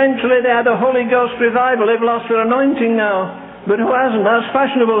out, and eventually they had a Holy Ghost revival. They've lost their anointing now. But who hasn't? That's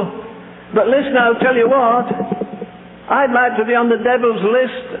fashionable. But listen, I'll tell you what. I'd like to be on the devil's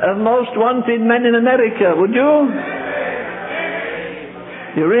list of most wanted men in America. Would you?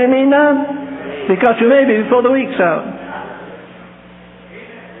 You really mean that? Because you may be before the week's out.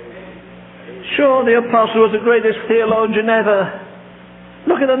 Sure, the apostle was the greatest theologian ever.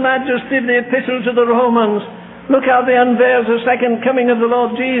 Look at the majesty of the epistles to the Romans. Look how they unveils the second coming of the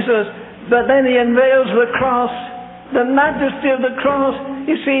Lord Jesus. But then he unveils the cross. The majesty of the cross.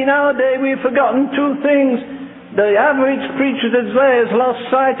 You see, nowadays we've forgotten two things. The average preacher today has lost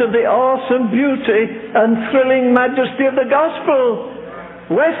sight of the awesome beauty and thrilling majesty of the gospel.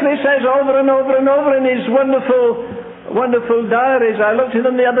 Wesley says over and over and over in his wonderful diaries. I looked at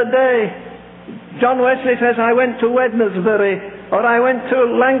them the other day. John Wesley says, I went to Wednesbury, or I went to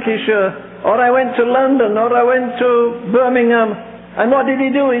Lancashire, or I went to London, or I went to Birmingham. And what did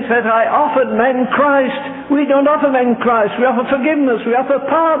he do? He said, I offered men Christ. We don't offer men Christ. We offer forgiveness. We offer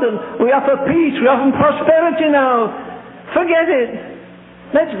pardon. We offer peace. We offer prosperity now. Forget it.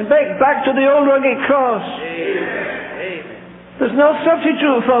 Let's get back to the old rugged cross. There's no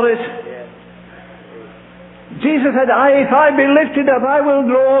substitute for it. Jesus said, if I be lifted up, I will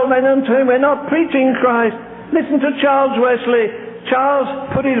draw all men unto him. We're not preaching Christ. Listen to Charles Wesley.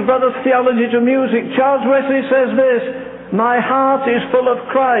 Charles put his brother's theology to music. Charles Wesley says this, my heart is full of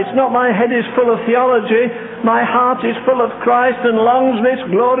Christ, not my head is full of theology. My heart is full of Christ and longs this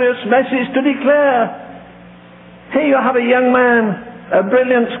glorious message to declare. Here you have a young man, a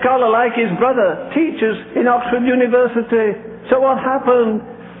brilliant scholar like his brother, teaches in Oxford University. So what happened?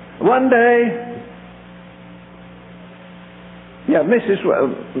 One day,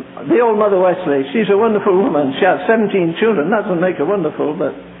 the old Mother Wesley, she's a wonderful woman. She has 17 children. That doesn't make her wonderful,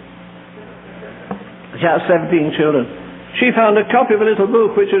 but she has 17 children. She found a copy of a little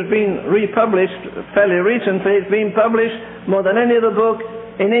book which has been republished fairly recently. It's been published more than any other book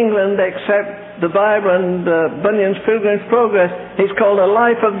in England except the Bible and Bunyan's Pilgrim's Progress. It's called A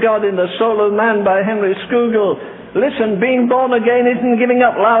Life of God in the Soul of Man by Henry Scougal. Listen, being born again isn't giving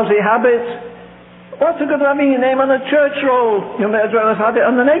up lousy habits. What's the good of having your name on a church roll? You may as well have it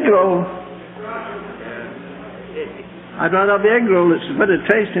on an egg roll. I'd rather have the egg roll. It's better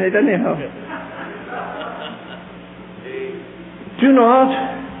taste in it anyhow. Do you know what?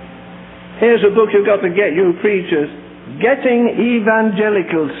 Here's a book you've got to get, you preachers. Getting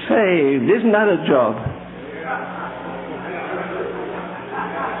Evangelicals Saved. Isn't that a job?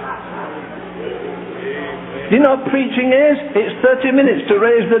 Do you know what preaching is? It's 30 minutes to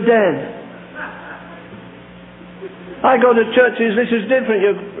raise the dead. I go to churches, this is different.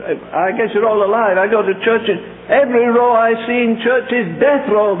 I guess you're all alive. I go to churches. Every row I see in church is death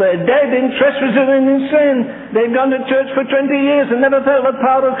row. They're dead in trespasses and in sin. They've gone to church for 20 years and never felt the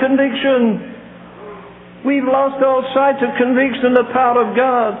power of conviction. We've lost all sight of conviction and the power of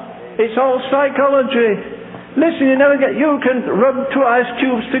God. It's all psychology. Listen, you can rub two ice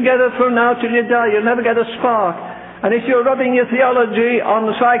cubes together from now till you die. You'll never get a spark. And if you're rubbing your theology on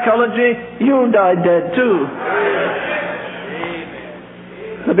the psychology, you'll die dead too.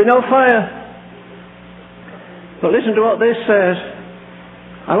 There'll be no fire. But listen to what this says.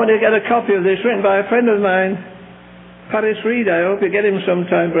 I want you to get a copy of this, written by a friend of mine, Paris Reed. I hope you get him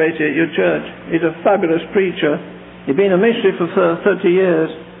sometime, Brady, at your church. He's a fabulous preacher. He's been a missionary for 30 years.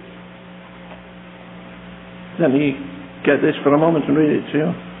 Let me get this for a moment and read it to you,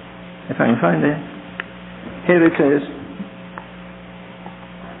 if I can find it. Here it is.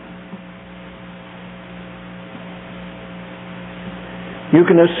 You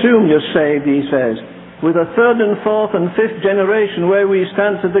can assume you're saved, he says. With a third and fourth and fifth generation where we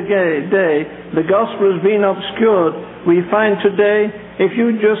stand to the day, the gospel has been obscured. We find today, if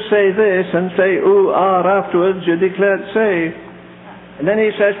you just say this and say ooh, afterwards, you're declared saved. And then he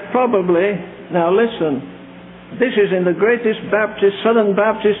says, probably, now listen, This is in the greatest Southern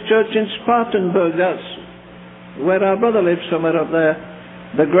Baptist church in Spartanburg. That's where our brother lives, somewhere up there.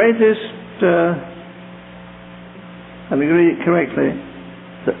 The greatest, let me read it correctly.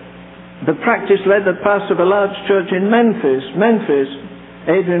 The practice led the pastor of a large church in Memphis.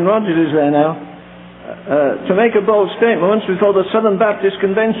 Adrian Rogers is there now. To make a bold statement, once before the Southern Baptist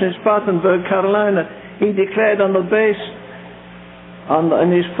Convention in Spartanburg, Carolina, he declared on the base,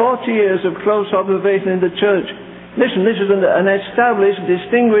 in his 40 years of close observation in the church, listen, this is an established,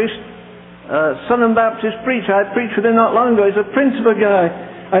 distinguished Southern Baptist preacher. I preached with him not long ago. He's a principal guy.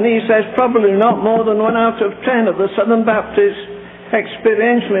 And he says probably not more than 1 out of 10 of the Southern Baptists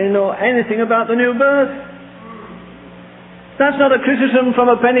experientially know anything about the new birth. That's not a criticism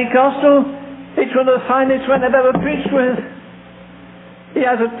from a Pentecostal. It's one of the finest men I've ever preached with. He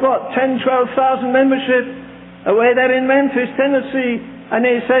has 10, 12,000 membership away there in Memphis, Tennessee. And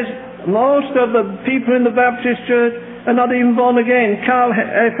he says most of the people in the Baptist church are not even born again. Carl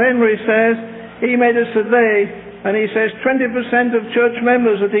F. Henry says, he made a survey, and he says 20% of church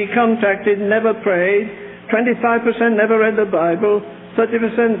members that he contacted never prayed, 25% never read the Bible,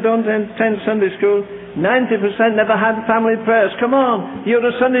 30% don't attend Sunday school, 90% never had family prayers. Come on, you're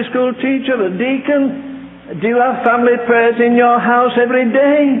a Sunday school teacher, a deacon. Do you have family prayers in your house every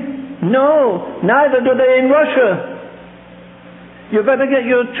day? No, neither do they in Russia. You better get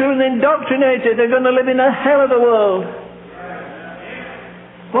your children indoctrinated. They're going to live in a hell of a world.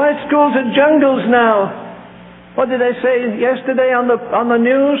 Why schools are jungles now? What did they say yesterday on the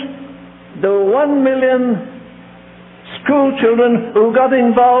news? The 1 million school children who got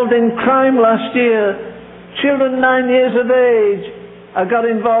involved in crime last year, children 9 years of age, got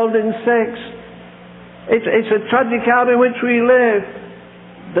involved in sex. It's a tragic hour in which we live.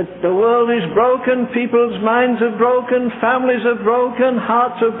 The world is broken, people's minds are broken, families are broken,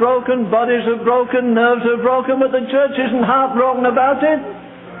 hearts are broken, bodies are broken, nerves are broken, but the church isn't heartbroken about it.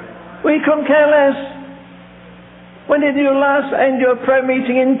 We couldn't care less. When did you last end your prayer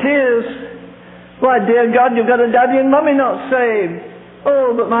meeting in tears? Why, dear God, you've got a daddy and mummy not saved.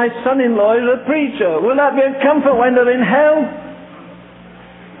 Oh, but my son-in-law is a preacher. Will that be a comfort when they're in hell?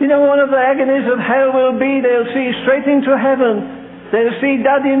 You know, one of the agonies of hell will be they'll see straight into heaven. They'll see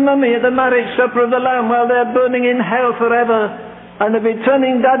daddy and mummy at the marriage supper of the Lamb while they're burning in hell forever. And they'll be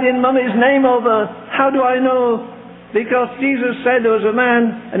turning daddy and mummy's name over. How do I know? Because Jesus said there was a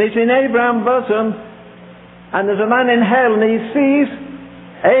man, and it's in Abraham's bosom, and there's a man in hell, and he sees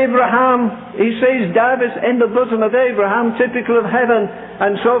Abraham, he sees David in the bosom of Abraham, typical of heaven.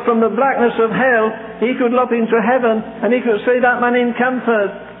 And so from the blackness of hell, he could look into heaven, and he could see that man in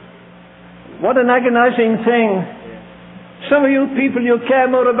comfort. What an agonizing thing. Some of you people, you care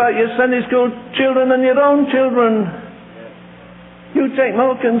more about your Sunday school children than your own children. You take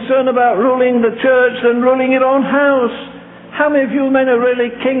more concern about ruling the church than ruling your own house. How many of you men are really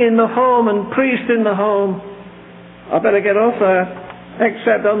king in the home and priest in the home? I better get off there.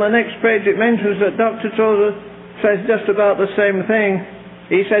 Except on the next page it mentions that Dr. Tozer says just about the same thing.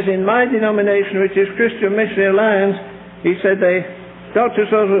 He says, in my denomination, which is Christian Missionary Alliance, he said Dr.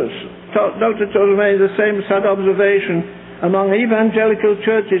 Tozer made the same sad observation among evangelical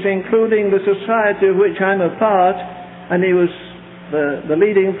churches, including the society of which I'm a part, and he was the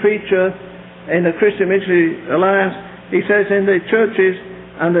leading preacher in the Christian Missionary Alliance. He says in the churches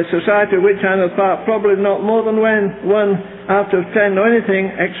and the society of which I'm a part, probably not more than 1 out of 10 know anything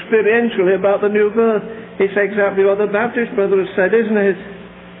experientially about the new birth. It's exactly what the Baptist brother has said, isn't it?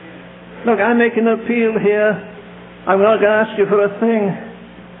 Look, I make an appeal here. I'm not going to ask you for a thing.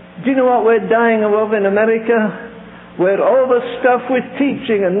 Do you know what we're dying of in America? We're overstuffed with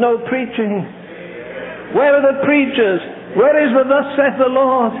teaching and no preaching. Where are the preachers? Where is the thus saith the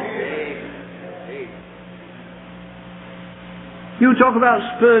Lord? You talk about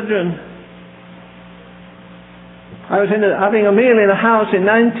Spurgeon. I was having a meal in a house in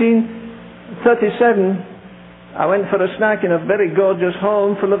 1937. I went for a snack in a very gorgeous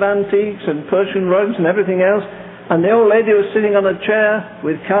home full of antiques and Persian rugs and everything else. And the old lady was sitting on a chair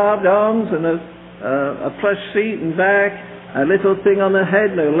with carved arms and a plush seat and back, a little thing on her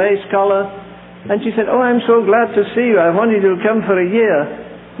head and a lace collar. And she said, oh, I'm so glad to see you. I've wanted you to come for a year.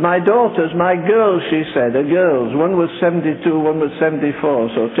 My daughters, my girls, she said, are girls. One was 72, one was 74,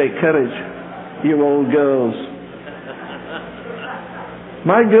 so take courage, you old girls.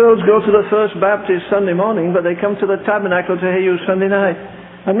 My girls go to the First Baptist Sunday morning, but they come to the tabernacle to hear you Sunday night.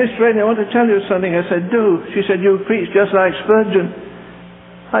 And Miss Rainey, I want to tell you something. I said, do. She said, you preach just like Spurgeon.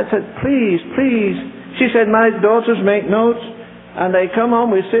 I said, please, please. She said, my daughters make notes, and they come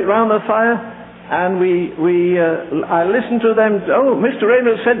home, we sit round the fire, And I listened to them. Oh, Mr.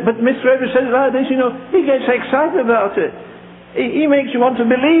 Raymond said, but Mr. Raymond said like this, he gets excited about it. He makes you want to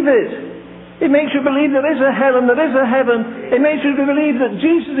believe it. It makes you believe there is a hell and there is a heaven. It makes you believe that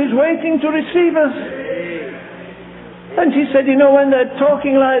Jesus is waiting to receive us. And she said, when they're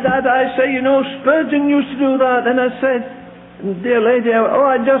talking like that, I say, Spurgeon used to do that. And I said, dear lady,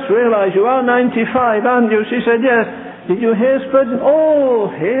 I just realized you are 95, aren't you? She said, yes. Did you hear Spurgeon?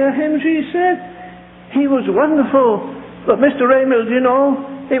 Oh, hear him, she said. He was wonderful. But Mr. Raymond,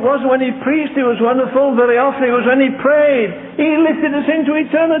 it wasn't when he preached he was wonderful. Very often it was when he prayed. He lifted us into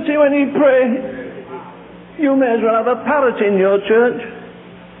eternity when he prayed. You may as well have a parrot in your church.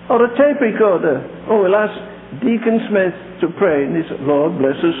 Or a tape recorder. Oh, we'll ask Deacon Smith to pray. And he said, Lord,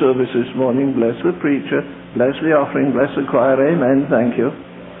 bless the service this morning. Bless the preacher. Bless the offering. Bless the choir. Amen. Thank you.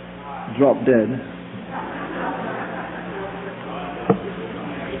 Drop dead.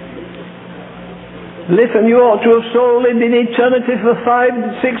 Listen, you ought to have so lived in eternity for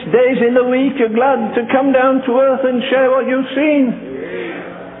 5-6 days in the week. You're glad to come down to earth and share what you've seen.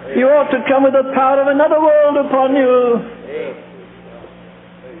 You ought to come with the power of another world upon you.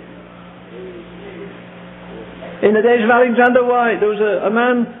 In the days of Alexander White, there was a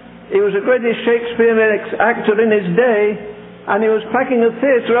man, he was a greatest Shakespeare actor in his day, and he was packing a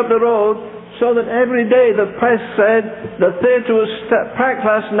theatre up the road, so that every day the press said the theatre was packed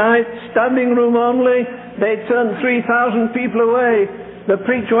last night, standing room only. They turned 3,000 people away. The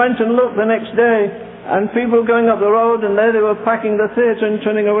preacher went and looked the next day, and people going up the road, and there they were packing the theatre and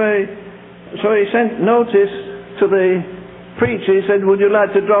turning away. So he sent notice to the preacher. He said, would you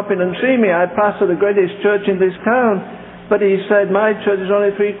like to drop in and see me? I pastor the greatest church in this town. But he said, my church is only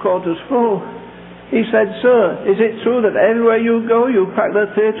 3/4 full. He said, sir, is it true that everywhere you go, you pack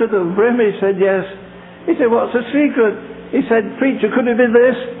the theatre to the brim? He said, yes. He said, what's the secret? He said, preacher, could it be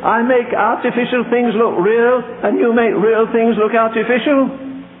this? I make artificial things look real, and you make real things look artificial.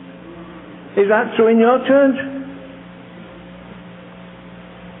 Is that true in your church?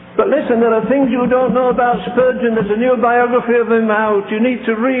 But listen, there are things you don't know about Spurgeon. There's a new biography of him out. You need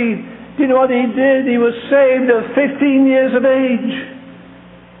to read. Do you know what he did? He was saved at 15 years of age.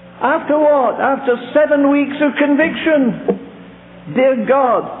 After what? After 7 weeks of conviction. Dear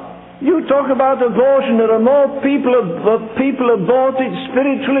God, you talk about abortion. There are more people aborted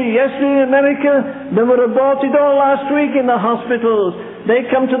spiritually yesterday in America than were aborted all last week in the hospitals. They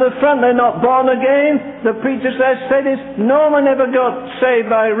come to the front, they're not born again. The preacher says, say this, no one ever got saved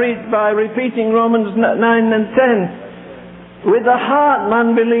by repeating Romans 9 and 10. With the heart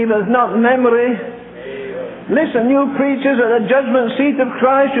man believeth, not memory. Listen, you preachers at the judgment seat of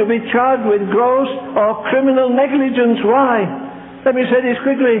Christ, you'll be charged with gross or criminal negligence. Why? Let me say this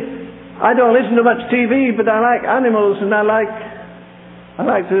quickly. I don't listen to much TV, but I like animals, and I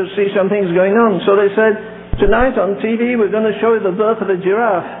like to see some things going on. So they said, tonight on TV we're going to show you the birth of a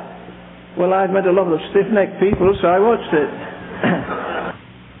giraffe. Well, I've met a lot of stiff-necked people, so I watched it.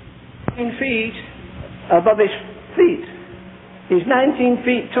 9 feet above his feet. He's 19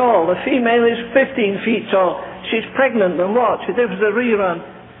 feet tall. The female is 15 feet tall. She's pregnant, and watch. It was a rerun.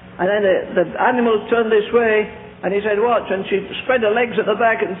 And then the animal turned this way, and he said, watch. And she spread her legs at the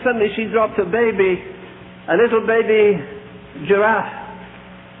back, and suddenly she dropped a little baby giraffe.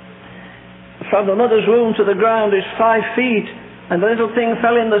 From the mother's womb to the ground is 5 feet, and the little thing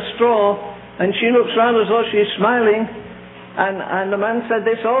fell in the straw, and she looks round as though she's smiling. And the man said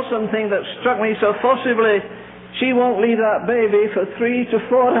this awesome thing that struck me so forcibly. She won't leave that baby for 3 to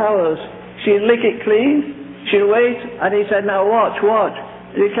 4 hours. She'll lick it clean. She'll wait. And he said, now watch.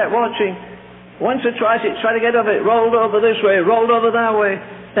 And he kept watching. Once or twice it tried to get up. It rolled over this way, rolled over that way.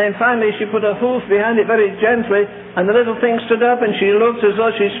 Then finally she put a hoof behind it very gently. And the little thing stood up and she looked as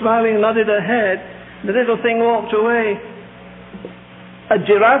though she's smiling, nodded her head. The little thing walked away. A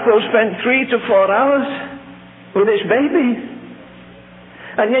giraffe will spend 3 to 4 hours with its baby.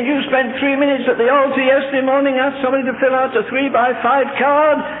 And yet you spent 3 minutes at the altar yesterday morning, asked somebody to fill out a 3x5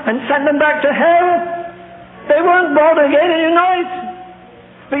 card and send them back to hell. They weren't born again, and you know it.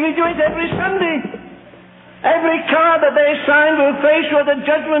 But you do it every Sunday. Every card that they signed will face you at the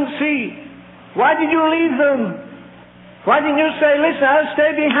judgment seat. Why did you leave them? Why didn't you say, listen, I'll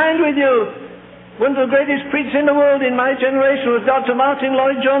stay behind with you? One of the greatest preachers in the world in my generation was Dr. Martin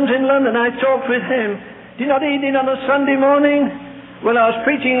Lloyd-Jones in London. I talked with him. Do you know what he did on a Sunday morning? Well, I was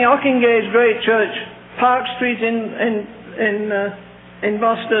preaching in Ockingay's great church, Park Street in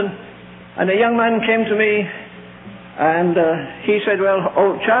Boston, and a young man came to me, and he said, well,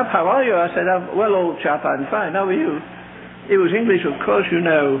 old chap, how are you? I said, well, old chap, I'm fine. How are you? It was English, of course, you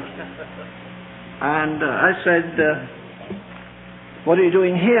know. And I said, what are you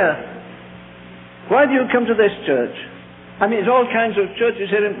doing here? why do you come to this church? I mean, there's all kinds of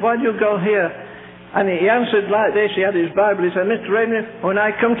churches here, and why do you go here? And he answered like this. He had his Bible. He said, Mr. Ravenhill, when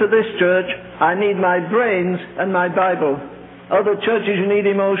I come to this church, I need my brains and my Bible. Other churches, you need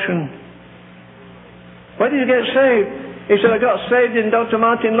emotion. Why did you get saved? He said, I got saved in Dr.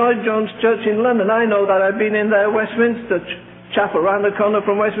 Martin Lloyd-Jones' church in London. I know that. I've been in their Westminster chapel round the corner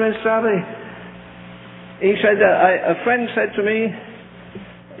from Westminster Abbey. He said, a friend said to me,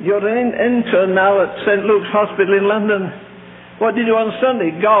 you're an intern now at St. Luke's Hospital in London. What did you do on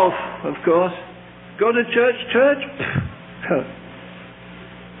Sunday? Golf, of course. Go to church?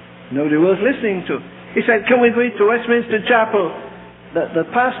 Nobody was listening to. He said, come with me to Westminster Chapel. The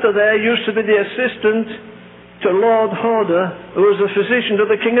pastor there used to be the assistant to Lord Horder, who was a physician to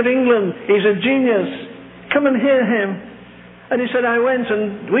the King of England. He's a genius. Come and hear him. And he said, I went,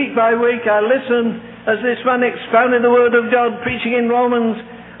 and week by week I listened as this man expounded the Word of God, preaching in Romans.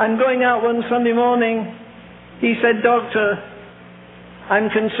 And going out one Sunday morning, he said, Doctor, I'm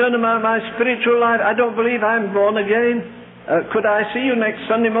concerned about my spiritual life. I don't believe I'm born again. Could I see you next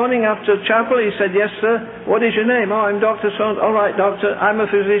Sunday morning after chapel? He said, yes, sir. What is your name? Oh, I'm Dr. Son. All right, doctor. I'm a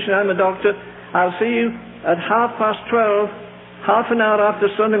physician. I'm a doctor. I'll see you at 12:30, half an hour after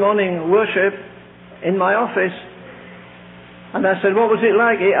Sunday morning worship in my office. And I said, what was it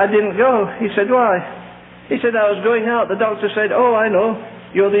like? I didn't go. He said, why? He said, I was going out. The doctor said, oh, I know.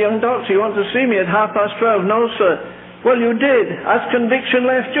 You're the young doctor. You want to see me at 12:30? No, sir. Well, you did. Has conviction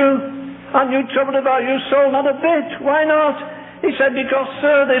left you? Aren't you troubled about your soul? Not a bit. Why not? He said, because,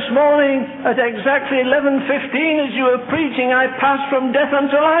 sir, this morning at exactly 11:15 as you were preaching, I passed from death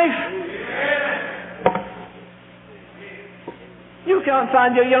unto life. You can't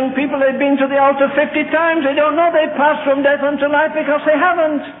find your young people. They've been to the altar 50 times. They don't know they passed from death unto life because they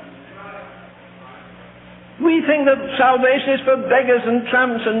haven't. We think that salvation is for beggars and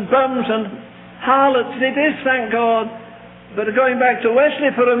tramps and bums and harlots. It is, thank God. But going back to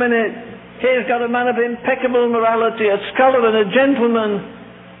Wesley for a minute, he's got a man of impeccable morality, a scholar and a gentleman,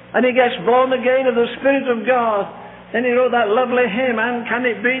 and he gets born again of the Spirit of God. Then he wrote that lovely hymn, and can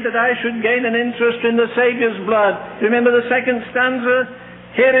it be that I should gain an interest in the Saviour's blood? Remember the second stanza?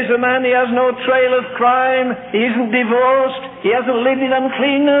 Here is a man, he has no trail of crime, he isn't divorced, he hasn't lived in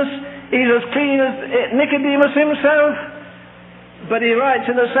uncleanness, he's as clean as Nicodemus himself. But he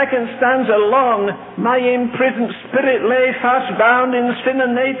writes in the second stanza, long, my imprisoned spirit lay fast bound in sin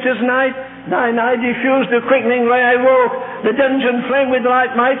and nature's night. Thine eye diffused the quickening ray I woke. The dungeon flamed with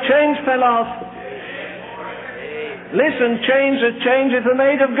light, my chains fell off. Listen, chains are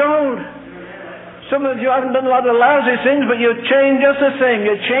made of gold. Some of you haven't done a lot of lousy sins, but you're chained just the same.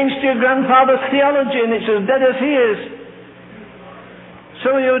 You're chained to your grandfather's theology, and it's as dead as he is.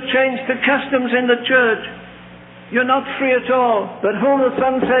 So you're chained to customs in the church. You're not free at all, but whom the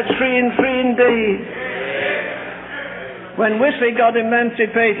Son sets free indeed. When Wesley got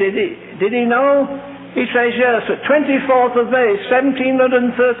emancipated, did he know? He says, yes, at 24th of May,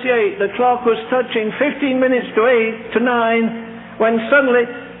 1738, the clock was touching 15 minutes to 9, when suddenly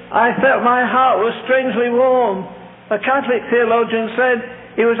I felt my heart was strangely warm. A Catholic theologian said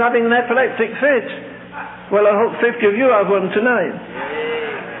he was having an epileptic fit. Well, I hope 50 of you have one tonight.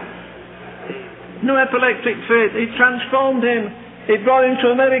 No epileptic fit. He transformed him. He brought him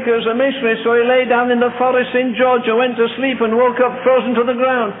to America as a missionary, so he lay down in the forest in Georgia, went to sleep and woke up frozen to the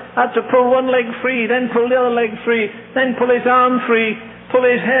ground. Had to pull one leg free, then pull the other leg free, then pull his arm free, pull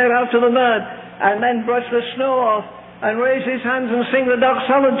his hair out of the mud, and then brush the snow off, and raise his hands and sing the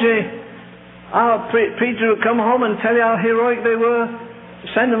doxology. Our preacher would come home and tell you how heroic they were.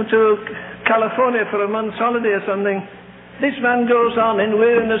 Send them to California for a month's holiday or something. This man goes on in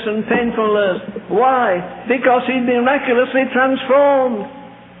weariness and painfulness. Why? Because he's been miraculously transformed.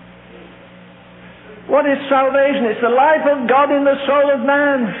 What is salvation? It's the life of God in the soul of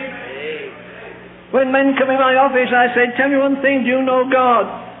man. When men come in my office, I say, tell me one thing, do you know God?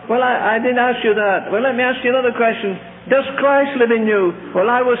 Well, I didn't ask you that. Well, let me ask you another question. Does Christ live in you? Well,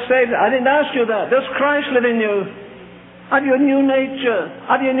 I was saved. I didn't ask you that. Does Christ live in you? Have you a new nature?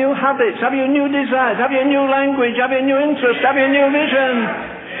 Have you new habits? Have you new desires? Have you a new language? Have you a new interest? Have you a new vision?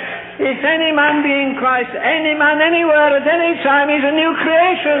 If any man be in Christ, any man anywhere at any time, he's a new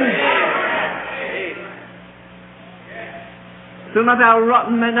creation. No matter how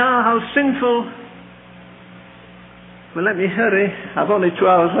rotten men are, how sinful. Well, let me hurry. I've only 2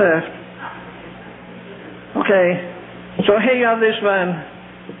 hours left. Okay. So here you have this man,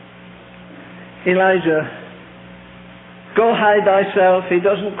 Elijah. Go hide thyself. He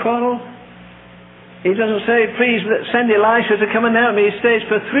doesn't quarrel. He doesn't say, please send Elisha to come and help me. He stays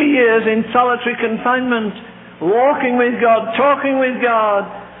for 3 years in solitary confinement, walking with God, talking with God,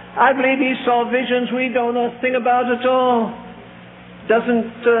 I believe he saw visions we don't know a thing about at all.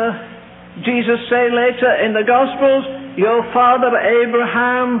 Doesn't Jesus say later in the Gospels, your father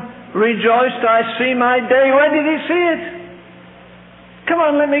Abraham rejoiced, I see my day. Where did he see it? Come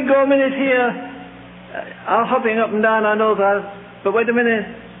on, let me go a minute here. I'm hopping up and down, I know that. But wait a minute.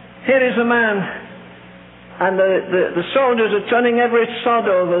 Here is a man. And the soldiers are turning every sod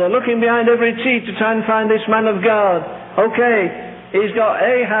over. They're looking behind every tree to try and find this man of God. Okay. He's got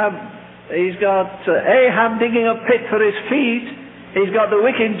Ahab digging a pit for his feet. He's got the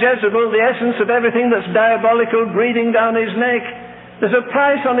wicked Jezebel, the essence of everything that's diabolical, breathing down his neck. There's a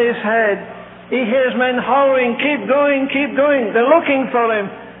price on his head. He hears men hollering, keep going, keep going. They're looking for him.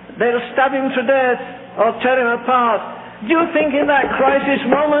 They'll stab him to death or tear him apart. Do you think in that crisis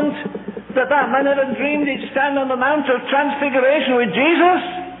moment that man ever dreamed he'd stand on the Mount of Transfiguration with Jesus?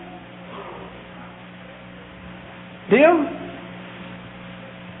 Do you?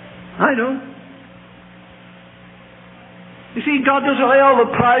 I don't. You see, God doesn't lay all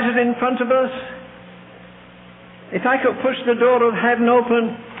the prizes in front of us. If I could push the door of heaven open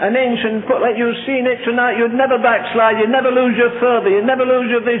an inch and let you see in it tonight, you'd never backslide, you'd never lose your fervour, you'd never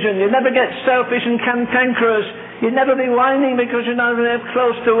lose your vision, you'd never get selfish and cantankerous, you'd never be whining because you're not enough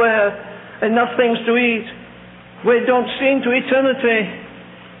clothes to wear, enough things to eat. We don't see into eternity.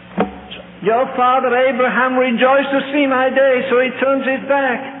 Your father Abraham rejoiced to see my day, so he turns his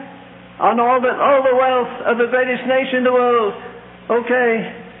back on all the wealth of the greatest nation in the world.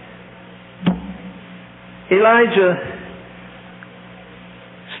 Okay. Elijah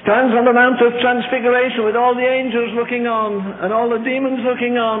stands on the Mount of Transfiguration with all the angels looking on and all the demons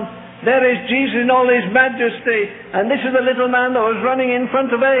looking on. There is Jesus in all his majesty, and this is the little man that was running in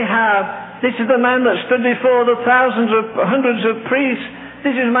front of Ahab. This is the man that stood before the hundreds of priests.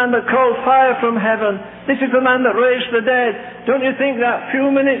 This is the man that called fire from heaven. This is the man that raised the dead. Don't you think that few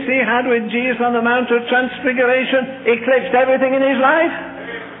minutes he had with Jesus on the Mount of Transfiguration eclipsed everything in his life?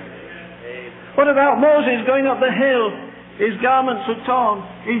 What about Moses going up the hill? His garments are torn.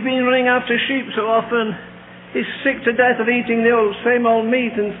 He's been running after sheep so often. He's sick to death of eating the same old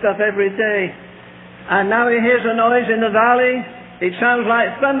meat and stuff every day. And now he hears a noise in the valley. It sounds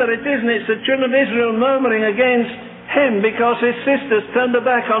like thunder. It isn't. It's the children of Israel murmuring against him because his sisters turned their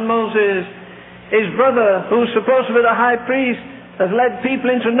back on Moses. His brother, who's supposed to be the high priest, has led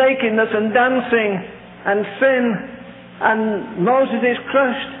people into nakedness and dancing and sin, and Moses is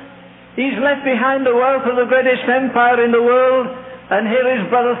crushed. He's left behind the wealth of the greatest empire in the world, and here his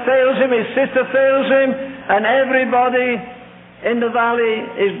brother fails him, his sister fails him, and everybody in the valley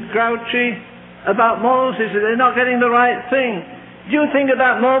is grouchy about Moses. They're not getting the right thing. Do you think at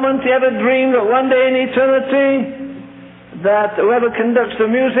that moment he ever dreamed that one day in eternity that whoever conducts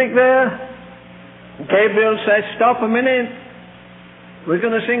the music there, Gabriel says, stop a minute, we're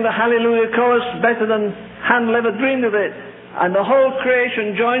going to sing the Hallelujah chorus better than Handel ever dreamed of it. And the whole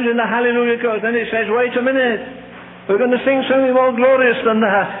creation joins in the Hallelujah chorus. Then it says, wait a minute, we're going to sing something more glorious than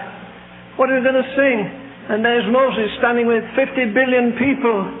that. What are we going to sing? And there's Moses standing with 50 billion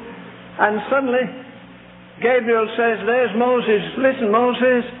people. And suddenly, Gabriel says, there's Moses. Listen,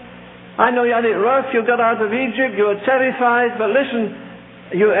 Moses, I know you had it rough, you got out of Egypt, you were terrified, but listen,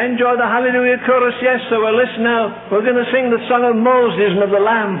 you enjoy the Hallelujah chorus, yes, so well listen now, we're going to sing the song of Moses and of the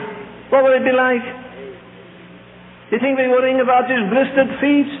Lamb. What will it be like? Do you think they're worrying about his blistered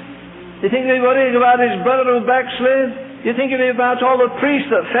feet? Do you think they're worrying about his brother who backslid? Do you think it'll be about all the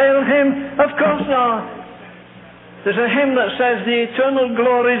priests that failed him? Of course not. There's a hymn that says, the eternal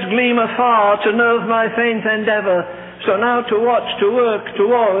glories gleam afar to nerve my faint endeavour. So now to watch, to work, to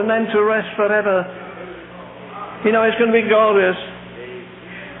war, and then to rest forever. You know, it's going to be glorious.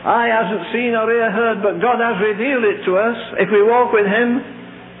 Eye hasn't seen or ear heard, but God has revealed it to us if we walk with him.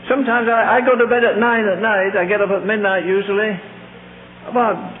 Sometimes I go to bed at 9 at night. I get up at midnight usually.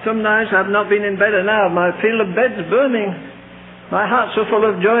 Well, some nights I've not been in bed an hour. I feel the bed's burning. My heart's so full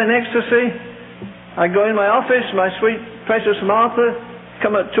of joy and ecstasy. I go in my office, my sweet, precious Martha,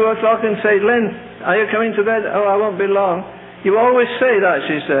 come at 2 o'clock and say, Lynn, are you coming to bed? Oh, I won't be long. You always say that,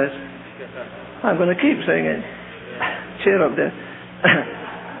 she says. I'm going to keep saying it. Cheer up there.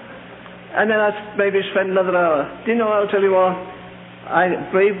 And then I maybe spend another hour. Do you know, I'll tell you what, I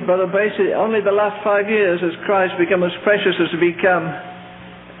believe, Brother Bracey, only the last 5 years has Christ become as precious as he become.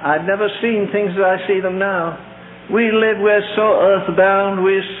 I've never seen things as I see them now. We're so earthbound,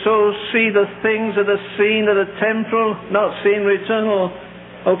 we so see the things that are seen that are temporal, not seen eternal.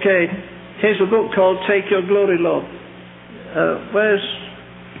 Okay, here's a book called Take Your Glory, Lord. Where's...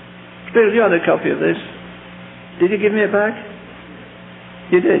 Bill, you had a copy of this. Did you give me it back?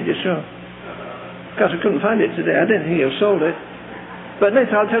 You did, you're sure? Because I couldn't find it today. I didn't think you sold it. But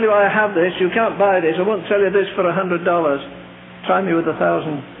listen, I'll tell you why I have this. You can't buy this. I won't sell you this for $100. Try me with 1,000.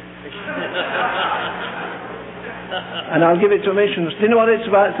 And I'll give it to missions. Do you know what it's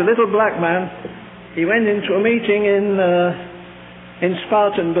about? It's a little black man. He went into a meeting in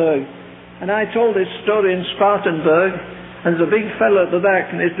Spartanburg. And I told this story in Spartanburg. And there's a big fellow at the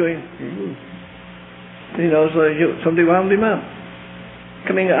back, and he's doing... somebody wound him up.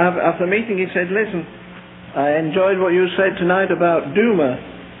 Coming after the meeting, he said, listen, I enjoyed what you said tonight about Duma.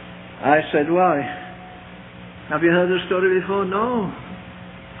 I said, why? Have you heard the story before? No,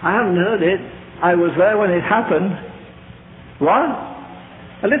 I haven't heard it. I was there when it happened. What?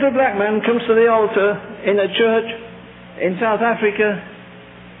 A little black man comes to the altar in a church in South Africa.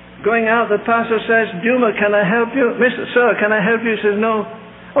 Going out, the pastor says, Duma, can I help you? Mr. Sir, can I help you? He says, no.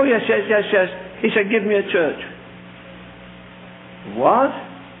 Oh, yes. He said, give me a church. What?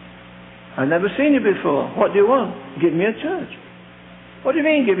 I've never seen you before. What do you want? Give me a church. What do you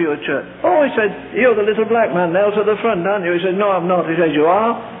mean, give you a church? Oh, he said, you're the little black man nails at the front, aren't you? He said, no, I'm not. He said, you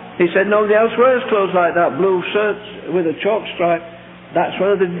are? He said, nobody else wears clothes like that, blue shirts with a chalk stripe. That's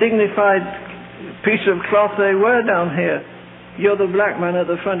one of the dignified piece of cloth they wear down here. You're the black man at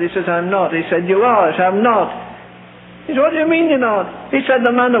the front. He says, I'm not. He said, you are. I said, I'm not. He said, what do you mean you're not? He said,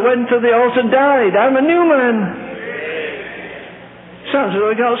 the man that went to the altar died. I'm a new man. Sounds as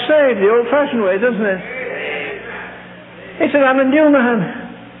though he got saved the old-fashioned way, doesn't it? He said, I'm a new man.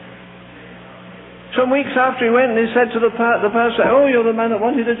 Some weeks after he went and he said to the pastor, oh, you're the man that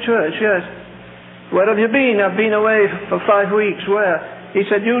wanted a church, yes. Where have you been? I've been away for 5 weeks. Where? He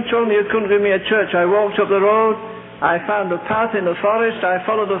said, you told me you couldn't give me a church. I walked up the road. I found a path in the forest. I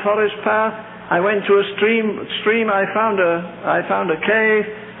followed the forest path. I went to a stream. I found a cave.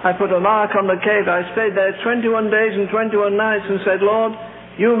 I put a mark on the cave. I stayed there 21 days and 21 nights and said, Lord,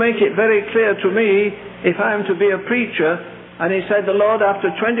 you make it very clear to me if I am to be a preacher. And he said, the Lord, after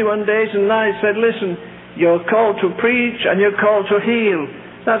 21 days and nights, said, listen, you're called to preach and you're called to heal.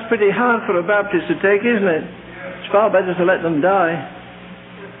 That's pretty hard for a Baptist to take, isn't it? It's far better to let them die.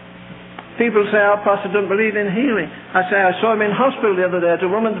 People say, our pastor doesn't believe in healing. I say, I saw him in hospital the other day at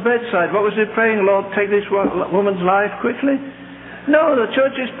a woman's bedside. What was he praying? Lord, take this woman's life quickly? No, the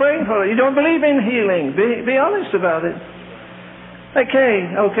church is praying for her. You don't believe in healing. Be honest about it.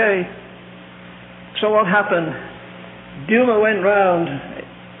 Okay. So what happened? Duma went round.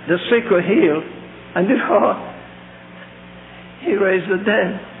 The sick were healed. And before he raised the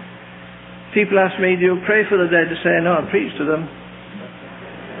dead. People ask me, do you pray for the dead? To say, no, I preach to them.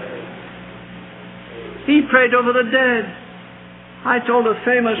 He prayed over the dead. I told a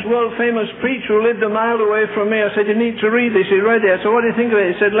world-famous preacher who lived a mile away from me, I said, you need to read this. He read it. I said, what do you think of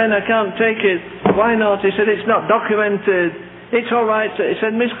it? He said, Len, I can't take it. Why not? He said, it's not documented. It's all right. He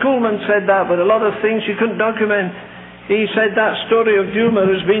said, Miss Kuhlman said that, but a lot of things she couldn't document. He said that story of Duma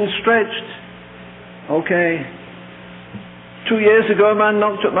has been stretched. Okay. 2 years ago, a man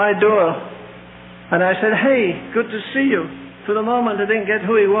knocked at my door. And I said, hey, good to see you. For the moment, I didn't get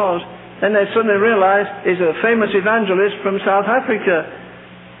who he was. Then they suddenly realized he's a famous evangelist from South Africa.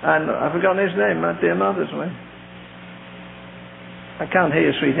 And I've forgotten his name, my dear mother's way. I can't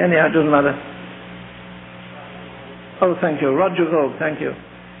hear you, sweet. Anyhow, it doesn't matter. Oh, thank you. Roger Vogt, thank you.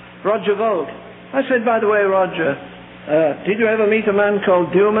 Roger Vogt. I said, by the way, Roger, did you ever meet a man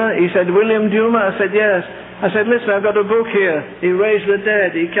called Duma? He said, William Duma? I said, yes. I said, listen, I've got a book here. He raised the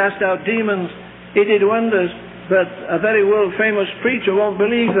dead. He cast out demons. He did wonders. But a very world-famous preacher won't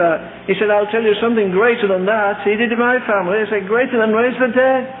believe that. He said, I'll tell you something greater than that. He did in my family. I said, greater than raise the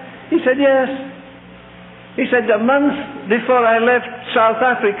dead? He said, yes. He said, a month before I left South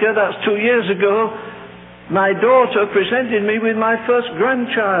Africa, that's 2 years ago, my daughter presented me with my first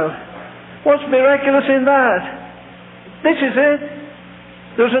grandchild. What's miraculous in that? This is it.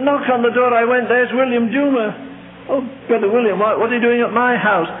 There was a knock on the door. I went, there's William Duma. Oh, Brother William, what are you doing at my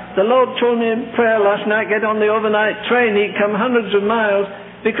house? The Lord told me in prayer last night, get on the overnight train. He'd come hundreds of miles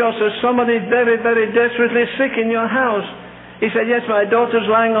because there's somebody very, very desperately sick in your house. He said, yes, my daughter's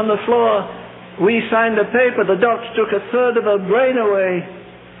lying on the floor. We signed a paper. The doctor took a third of her brain away.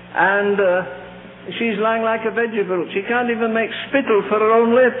 And she's lying like a vegetable. She can't even make spittle for her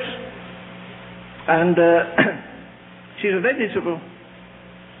own lips. And she's a vegetable.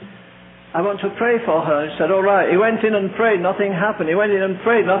 I want to pray for her. He said, all right. He went in and prayed. Nothing happened. He went in and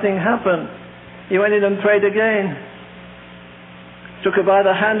prayed. Nothing happened. He went in and prayed again. Took her by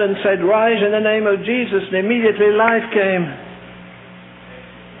the hand and said, rise in the name of Jesus. And immediately life came.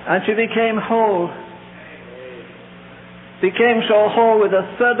 And she became whole. Became so whole with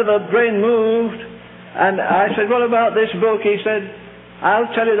a third of her brain moved. And I said, what about this book? He said,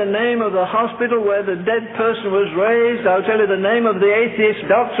 I'll tell you the name of the hospital where the dead person was raised. I'll tell you the name of the atheist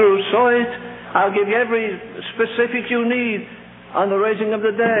doctor who saw it. I'll give you every specific you need on the raising of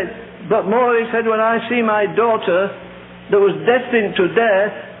the dead. But more, he said, when I see my daughter that was destined to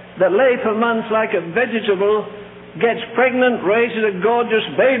death, that lay for months like a vegetable, gets pregnant, raises a gorgeous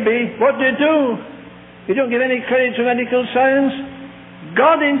baby, what do? You don't give any credit to medical science.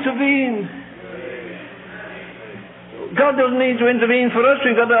 God intervened. God doesn't need to intervene for us.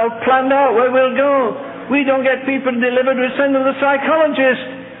 We've got it all planned out where we'll go. We don't get people delivered, we send them to the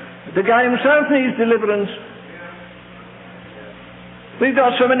psychologist. The guy himself needs deliverance. We've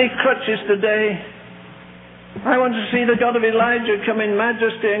got so many crutches today. I want to see the God of Elijah come in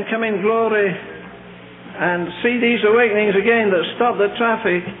majesty and come in glory and see these awakenings again that stop the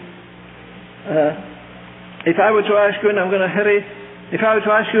traffic. If I were to ask you, and I'm going to hurry, if I were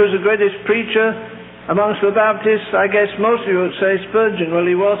to ask you who's the greatest preacher amongst the Baptists, I guess most of you would say Spurgeon. Well,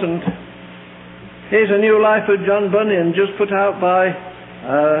 he wasn't. Here's a new life of John Bunyan, just put out by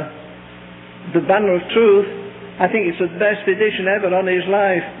the Banner of Truth. I think it's the best edition ever on his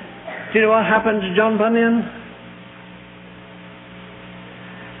life. Do you know what happened to John Bunyan?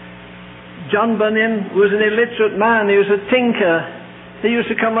 John Bunyan was an illiterate man. He was a tinker. He used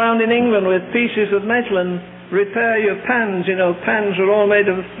to come around in England with pieces of metal and repair your pans. You know, pans were all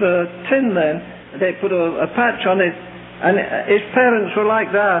made of tin then. They put a patch on it. And his parents were like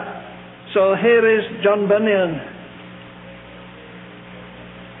that. So here is John Bunyan.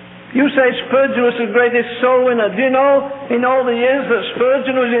 You say Spurgeon was the greatest soul winner. Do you know, in all the years that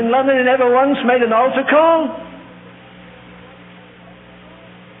Spurgeon was in London, he never once made an altar call?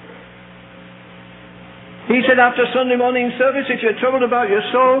 He said after Sunday morning service, if you're troubled about your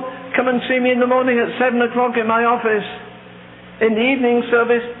soul, come and see me in the morning at 7 o'clock in my office. In the evening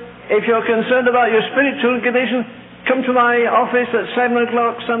service, if you're concerned about your spiritual condition, come to my office at 7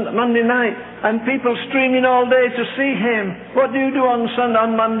 o'clock Monday night. And people streaming all day to see him. What do you do on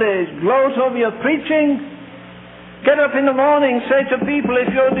Mondays? Gloat over your preaching? Get up in the morning, say to people, if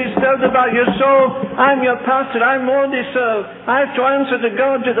you're disturbed about your soul, I'm your pastor, I'm more disturbed. I have to answer to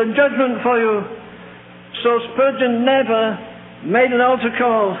God to the judgment for you. So Spurgeon never made an altar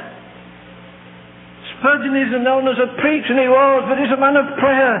call. Spurgeon isn't known as a preacher, and he was, but he's a man of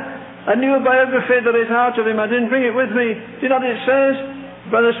prayer. I knew a biography that is out of him. I didn't bring it with me. Do you know what it says?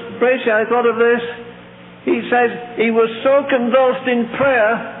 Brother Bracy, I thought of this. He says he was so convulsed in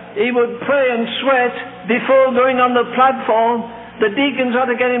prayer, he would pray and sweat before going on the platform. The deacons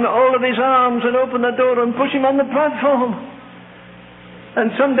had to get him hold of his arms and open the door and push him on the platform.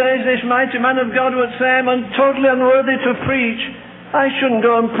 And some days this mighty man of God would say, I'm totally unworthy to preach. I shouldn't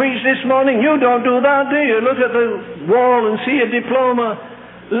go and preach this morning. You don't do that, do you? Look at the wall and see a diploma.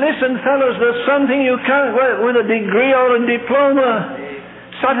 Listen, fellows, there's something you can't with a degree or a diploma.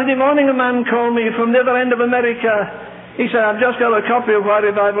 Saturday morning a man called me from the other end of America. He said, I've just got a copy of Why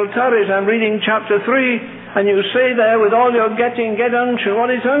Revival Tarries. I'm reading chapter 3, and you say there, with all your getting, get unction.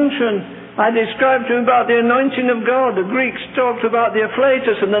 What is unction? I described to him about the anointing of God. The Greeks talked about the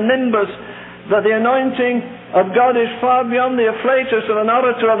afflatus and the nimbus, that the anointing of God is far beyond the afflatus of an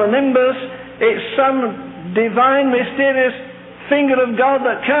orator or the nimbus. It's some divine, mysterious finger of God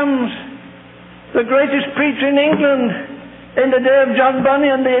that comes. The greatest preacher in England in the day of John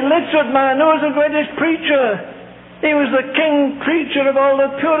Bunyan, the illiterate man who was the greatest preacher. He was the king preacher of all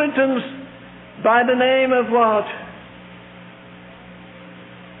the Puritans by the name of what?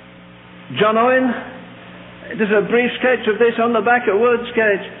 John Owen. There's a brief sketch of this on the back, a word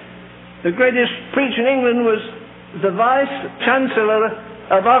sketch. The greatest preacher in England was the Vice Chancellor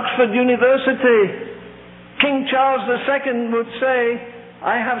of Oxford University. King Charles II would say,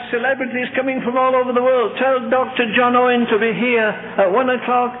 I have celebrities coming from all over the world. Tell Dr. John Owen to be here at 1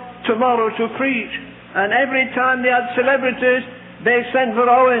 o'clock tomorrow to preach. And every time they had celebrities, they sent for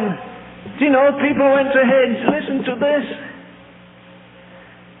Owen. Do you know, people went ahead, listen to this.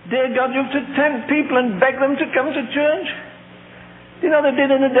 Dear God, you have to tempt people and beg them to come to church. You know, they did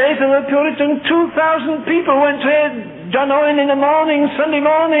in the days of the Puritans. 2,000 people went to hear John Owen in the morning, Sunday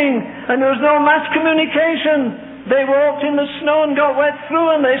morning, and there was no mass communication. They walked in the snow and got wet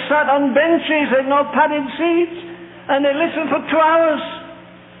through, and they sat on benches, they had no padded seats, and they listened for 2 hours.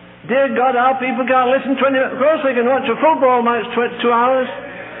 Dear God, our people can't listen 20 minutes. Of course they can watch a football match 2 hours.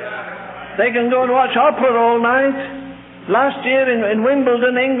 They can go and watch opera all night. Last year in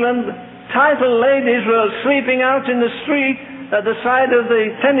Wimbledon, England, titled ladies were sleeping out in the street at the side of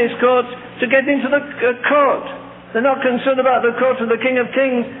the tennis courts to get into the court. They're not concerned about the court of the King of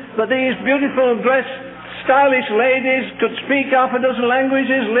Kings, but these beautiful dressed, stylish ladies could speak half a dozen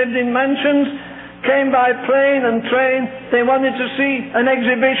languages, lived in mansions, came by plane and train. They wanted to see an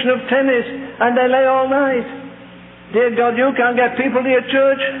exhibition of tennis, and they lay all night. Dear God, you can't get people to your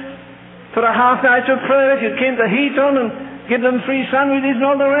church for a half night of prayer if you keep the heat on and give them free sandwiches and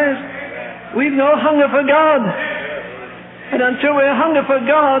all the rest. We've no hunger for God. And until we're hunger for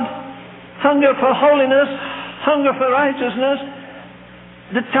God, hunger for holiness, hunger for righteousness,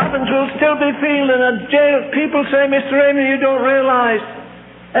 the taverns will still be filled in a jail. People say, Mr. Raymond, you don't realize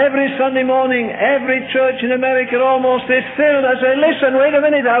every Sunday morning, every church in America almost is filled. I say, listen, wait a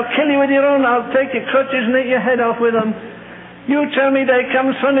minute, I'll kill you with your own. I'll take your crutches and eat your head off with them. You tell me they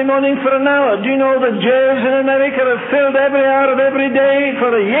come Sunday morning for an hour. Do you know the jails in America are filled every hour of every day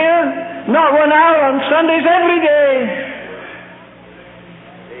for a year? Not 1 hour on Sundays every day.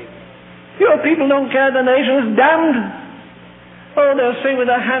 Your people don't care the nation's damned. Oh, they'll sing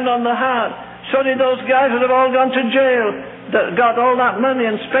with their hand on the heart. So did those guys that have all gone to jail, that got all that money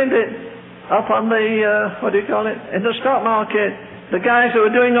and spent it up on the, in the stock market. The guys that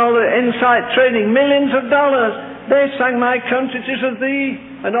were doing all the inside trading, millions of dollars. They sang My Country 'Tis of Thee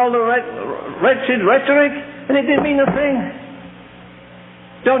and all the wretched rhetoric, and it didn't mean a thing.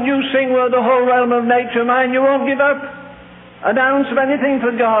 Don't you sing where the whole realm of nature mine, you won't give up an ounce of anything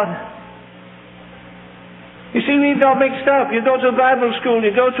for God. You see, we've got mixed up. You go to a Bible school,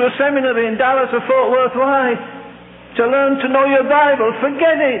 you go to a seminary in Dallas or Fort Worth. Why? To learn to know your Bible.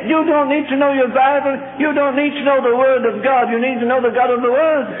 Forget it. You don't need to know your Bible. You don't need to know the Word of God. You need to know the God of the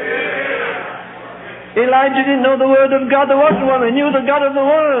Word. Elijah didn't know the Word of God. There wasn't one. He knew the God of the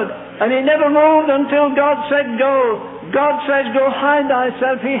Word. And he never moved until God said go. God says, go hide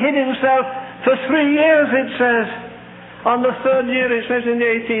thyself. He hid himself for 3 years, it says. On the 3rd year, it says in the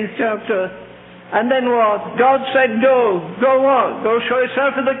 18th chapter. And then what? God said, go. Go what? Go show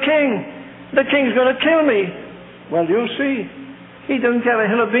yourself to the king. The king's going to kill me. Well, you see. He doesn't care a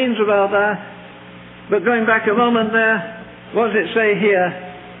hill of beans about that. But going back a moment there, what does it say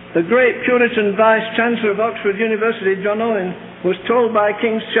here? The great Puritan Vice-Chancellor of Oxford University, John Owen, was told by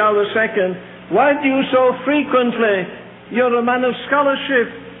King Charles II, why do you so frequently? You're a man of scholarship.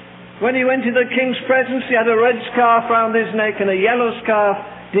 When he went to the king's presence, he had a red scarf round his neck and a yellow scarf,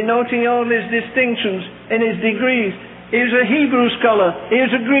 denoting all his distinctions in his degrees. He was a Hebrew scholar. He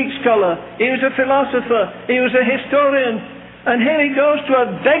was a Greek scholar. He was a philosopher. He was a historian. And here he goes to a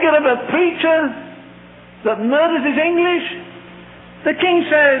beggar of a preacher that murders his English. The king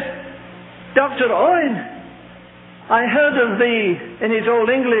says, Dr. Owen, I heard of thee in his old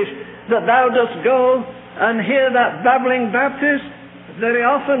English that thou dost go and hear that babbling Baptist very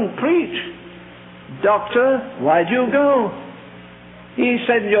often preach. Doctor, why do you go? He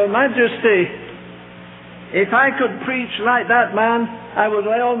said, Your Majesty, if I could preach like that man, I would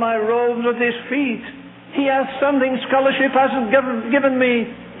lay all my robes at his feet. He has something scholarship hasn't given me.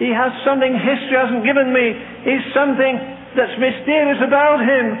 He has something history hasn't given me. He's something that's mysterious about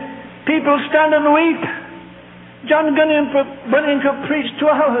him. People stand and weep. John Bunyan could preach 2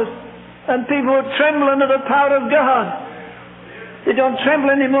 hours, and people would tremble under the power of God. They don't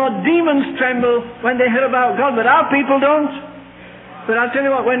tremble anymore. Demons tremble when they hear about God, but our people don't. But I'll tell you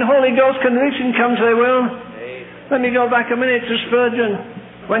what, when Holy Ghost conviction comes, they will. Let me go back a minute to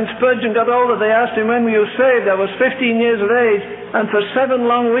Spurgeon. When Spurgeon got older, they asked him, when were you saved? I was 15 years of age, and for 7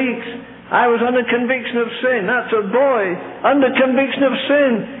 long weeks, I was under conviction of sin. That's a boy, under conviction of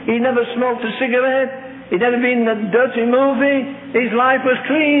sin. He never smoked a cigarette. He'd never been in a dirty movie. His life was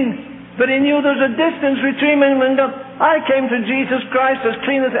clean. But he knew there was a distance between him and God. I came to Jesus Christ as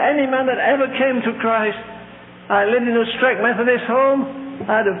clean as any man that ever came to Christ. I lived in a strict Methodist home.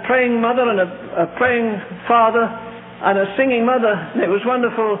 I had a praying mother and a praying father and a singing mother. And it was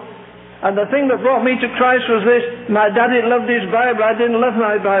wonderful. And the thing that brought me to Christ was this. My daddy loved his Bible. I didn't love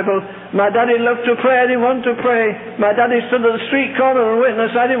my Bible. My daddy loved to pray. I didn't want to pray. My daddy stood at the street corner and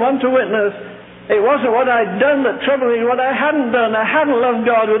witnessed. I didn't want to witness. It wasn't what I'd done that troubled me, what I hadn't done. I hadn't loved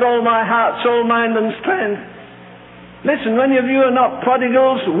God with all my heart, soul, mind and strength. Listen, many of you are not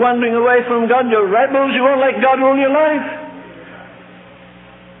prodigals wandering away from God. You're rebels. You won't let God rule your life.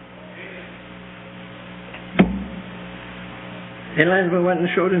 Elijah went and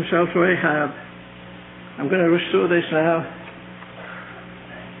showed himself to Ahab. I'm going to rush through this now.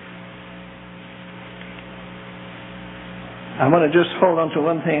 I want to just hold on to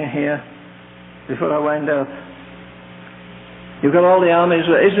one thing here before I wind up. You've got all the armies.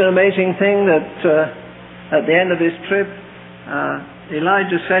 Isn't it an amazing thing that at the end of this trip,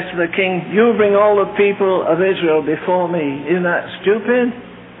 Elijah says to the king, you bring all the people of Israel before me. Isn't that stupid?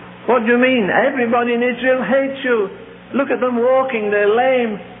 What do you mean? Everybody in Israel hates you. Look at them walking. They're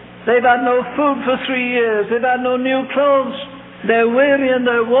lame. They've had no food for 3 years. They've had no new clothes. They're weary and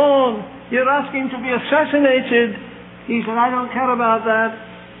they're worn. You're asking to be assassinated. He said, I don't care about that.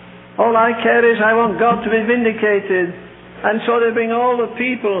 All I care is I want God to be vindicated. And so they bring all the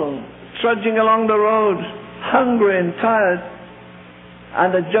people trudging along the road, hungry and tired. And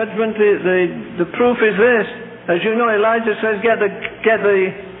the judgment, the proof is this. As you know, Elijah says, get the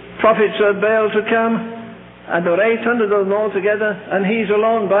prophets of Baal to come. And there were 800 of them all together, and he's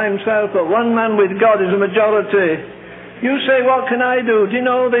alone by himself. But one man with God is a majority. You say, what can I do? Do you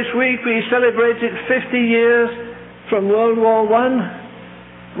know, this week we celebrated 50 years from World War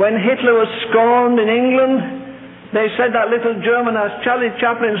I, when Hitler was scorned in England. They said that little German has Charlie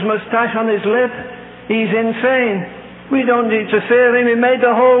Chaplin's moustache on his lip. He's insane. We don't need to fear him. He made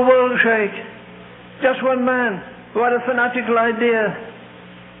the whole world shake. Just one man who had a fanatical idea.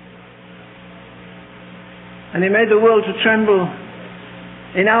 And he made the world to tremble.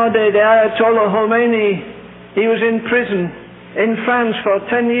 In our day, the Ayatollah Khomeini, he was in prison in France for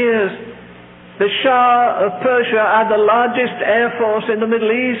 10 years. The Shah of Persia had the largest air force in the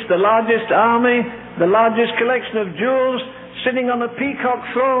Middle East, the largest army, the largest collection of jewels, sitting on a peacock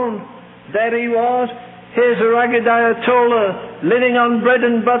throne. There he was. Here's a ragged Ayatollah, living on bread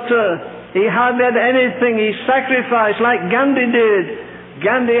and butter. He hardly had anything. He sacrificed like Gandhi did.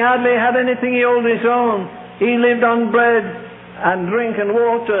 Gandhi hardly had anything. He held his own. He lived on bread and drink and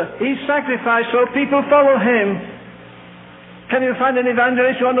water. He sacrificed so people follow him. Can you find an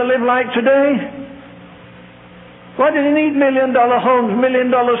evangelist you want to live like today? Why did he need $1 million homes, $1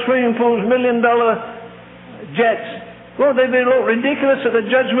 million swimming pools, $1 million jets? Well, they look ridiculous at the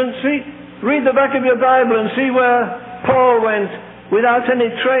judgment seat. Read the back of your Bible and see where Paul went without any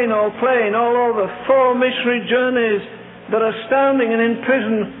train or plane all over. 4 missionary journeys. They're astounding, and in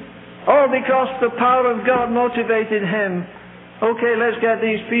prison, all because the power of God motivated him. Okay, let's get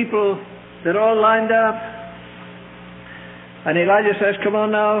these people. They're all lined up. And Elijah says, come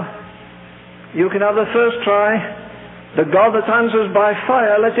on now, you can have the first try. The God that answers by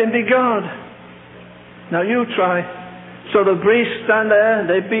fire, let him be God. Now you try. So the priests stand there,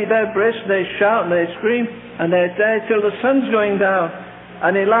 they beat their breasts, they shout and they scream, and they're there till the sun's going down.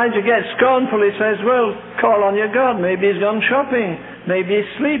 And Elijah gets scornful. He says, well, call on your God. Maybe he's gone shopping. Maybe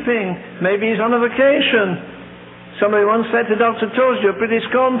he's sleeping. Maybe he's on a vacation. Somebody once said to Dr. Tozer, you're pretty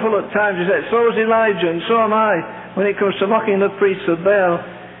scornful at times. He said, so is Elijah, and so am I. When it comes to mocking the priests of Baal,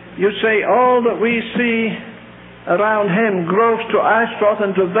 you say all that we see around him, groves to Ashtaroth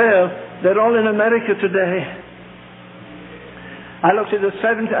and to Baal, they're all in America today. I looked at the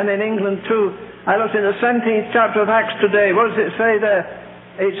 7th, and in England too. I looked in the 17th chapter of Acts today. What does it say there?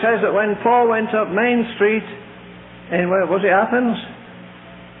 It says that when Paul went up Main Street in, where was it, Athens?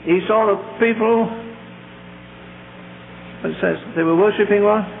 He saw the people, what it says, they were worshipping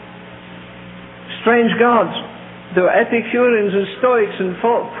what? Strange gods. There were Epicureans and Stoics and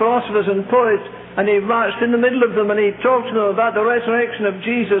philosophers and poets, and he marched in the middle of them and he talked to them about the resurrection of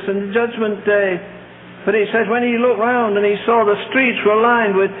Jesus and the judgment day. But he says when he looked round and he saw the streets were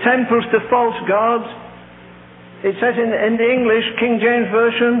lined with temples to false gods, it says in the English, King James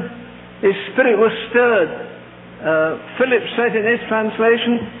Version, his spirit was stirred. Philip said in his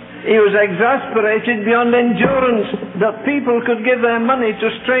translation, he was exasperated beyond endurance that people could give their money to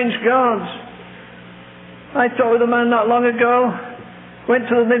strange gods. I talked with a man not long ago, went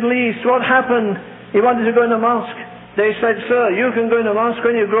to the Middle East. What happened? He wanted to go in the mosque. They said, sir, you can go in the mosque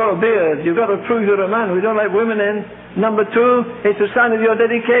when you grow a beard. You've got to prove you're a man. We don't let women in. Number 2, it's a sign of your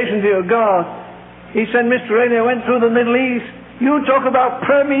dedication to your God. He said, Mr. Rainey, I went through the Middle East. You talk about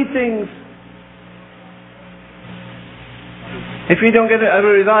prayer meetings. If we don't get a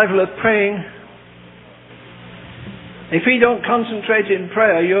revival of praying, if we don't concentrate in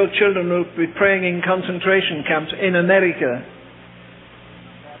prayer, your children will be praying in concentration camps in America.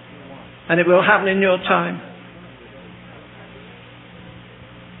 And it will happen in your time.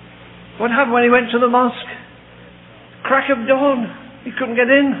 What happened when he went to the mosque? Crack of dawn. He couldn't get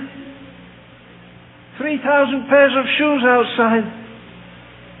in. 3,000 pairs of shoes outside.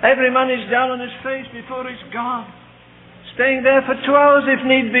 Every man is down on his face before his God. Staying there for 2 hours if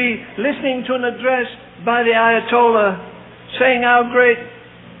need be, listening to an address by the Ayatollah, saying how great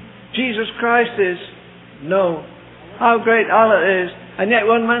Jesus Christ is. No. How great Allah is. And yet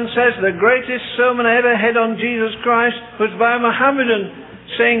one man says the greatest sermon I ever heard on Jesus Christ was by a Mohammedan,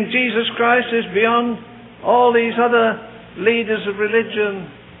 saying Jesus Christ is beyond all these other leaders of religion.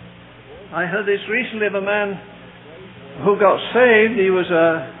 I heard this recently of a man who got saved.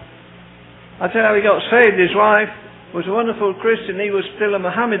 I'll tell you how he got saved. His wife was a wonderful Christian. He was still a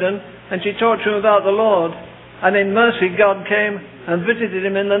Mohammedan, and she talked to him about the Lord. And in mercy, God came and visited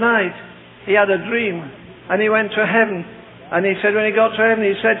him in the night. He had a dream, and he went to heaven. And he said when he got to heaven,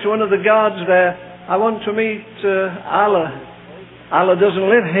 he said to one of the guards there, I want to meet Allah. Allah doesn't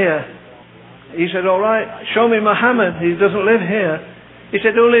live here. He said, all right, show me Muhammad. He doesn't live here. He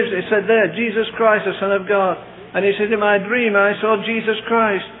said, who lives? He said, there, Jesus Christ, the Son of God. And he said, in my dream, I saw Jesus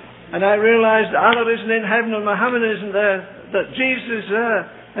Christ. And I realized Allah isn't in heaven and Muhammad isn't there, that Jesus is there.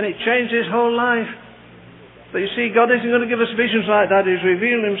 And it changed his whole life. But you see, God isn't going to give us visions like that. He's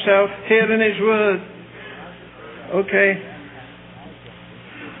revealed himself here in his word. Okay.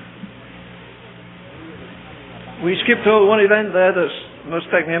 We skipped over one event there that must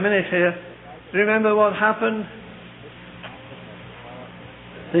take me a minute here. Remember what happened?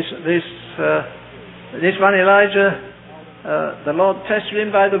 This man Elijah, the Lord tested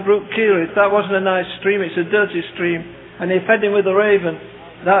him by the brook Kerith. That wasn't a nice stream, it's a dirty stream. And he fed him with a raven.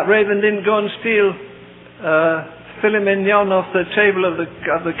 That raven didn't go and steal filet mignon off the table of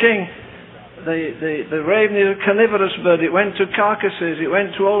the king. The raven is a carnivorous bird. It went to carcasses, it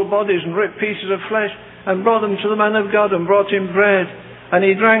went to old bodies and ripped pieces of flesh and brought them to the man of God and brought him bread. And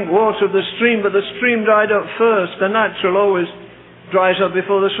he drank water of the stream, but the stream dried up first. The natural always dries up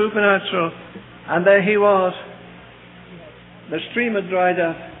before the supernatural. And there he was. The stream had dried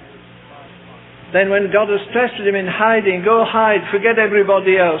up. Then when God has tested him in hiding, go hide, forget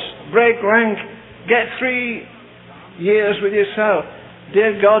everybody else, break rank, get 3 years with yourself.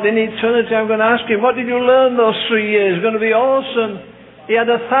 Dear God, in eternity I'm going to ask him, what did you learn those 3 years? It's going to be awesome. He had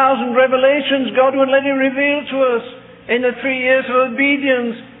 1,000 revelations God would let him reveal to us in the 3 years of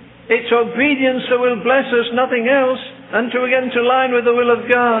obedience. It's obedience that will bless us, nothing else, until we get into line with the will of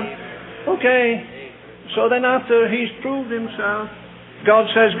God. Okay, so then after he's proved himself, God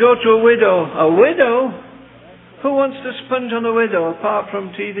says, go to a widow. A widow? Who wants to sponge on a widow apart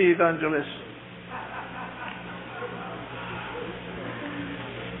from TV evangelists?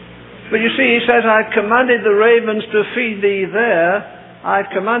 But you see, he says, I've commanded the ravens to feed thee there.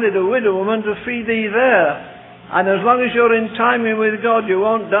 I've commanded a widow woman to feed thee there. And as long as you're in timing with God, you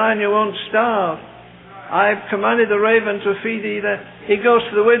won't die and you won't starve. I've commanded the raven to feed thee there. He goes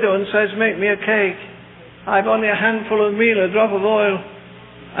to the widow and says, make me a cake. I've only a handful of meal, a drop of oil.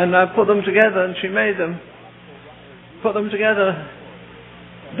 And I put them together, and she made them. Put them together.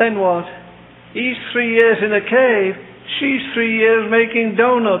 Then what? He's 3 years in a cave. She's 3 years making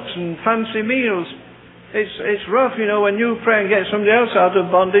donuts and fancy meals. It's rough, you know, when you pray and get somebody else out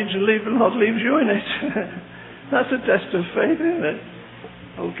of bondage and the Lord leaves you in it. That's a test of faith, isn't it?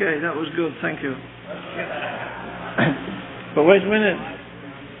 Okay, that was good, thank you. But wait a minute.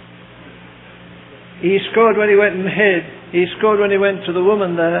 He scored when he went and hid. He scored when he went to the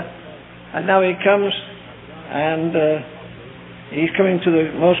woman there. And now he comes and he's coming to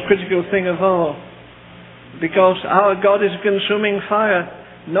the most critical thing of all. Because our God is a consuming fire.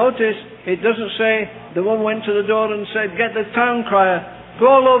 Notice, it doesn't say the woman went to the door and said, get the town crier. Go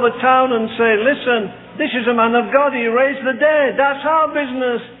all over town and say, listen, this is a man of God. He raised the dead. That's our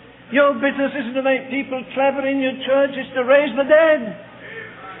business. Your business isn't to make people clever in your church. It's to raise the dead.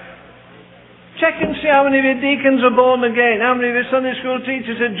 Check and see how many of your deacons are born again. How many of your Sunday school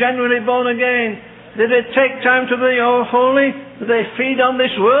teachers are genuinely born again. Did they take time to be all holy? Do they feed on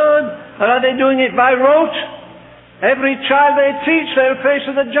this word? Or are they doing it by rote? Every child they teach, they'll face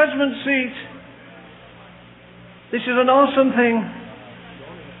at the judgment seat. This is an awesome thing.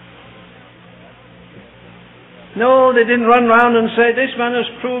 No, they didn't run round and say, this man has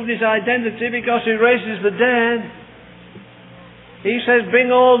proved his identity because he raises the dead. He says,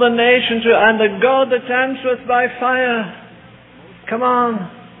 bring all the nations to, and the God that answereth by fire. Come on.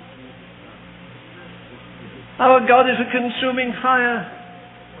 Our God is a consuming fire.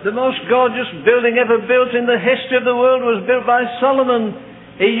 The most gorgeous building ever built in the history of the world was built by Solomon.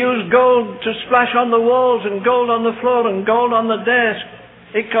 He used gold to splash on the walls and gold on the floor and gold on the desk.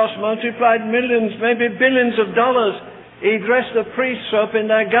 It cost multiplied millions, maybe billions of dollars. He dressed the priests up in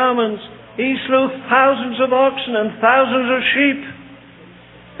their garments. He slew thousands of oxen and thousands of sheep.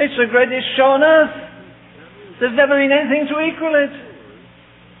 It's the greatest show on earth. There's never been anything to equal it.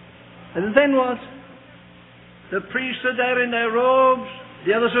 And then what? The priests are there in their robes.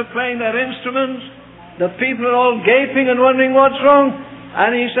 The others are playing their instruments. The people are all gaping and wondering what's wrong.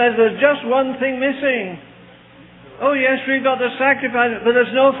 And he says, there's just one thing missing. Oh yes, we've got the sacrifice, but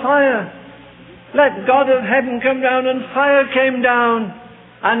there's no fire. Let God of heaven come down, and fire came down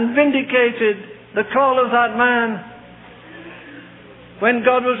and vindicated the call of that man. When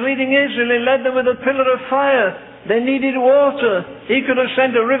God was leading Israel, He led them with a pillar of fire. They needed water. He could have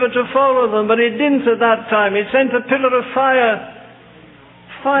sent a river to follow them, but He didn't at that time. He sent a pillar of fire.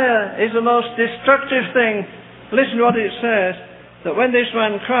 Fire is the most destructive thing. Listen to what it says. That when this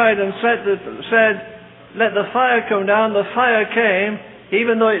man cried and said, let the fire come down. The fire came,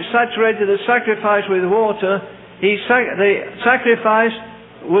 even though it saturated the sacrifice with water. The sacrifice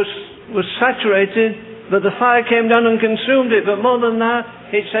was saturated, but the fire came down and consumed it. But more than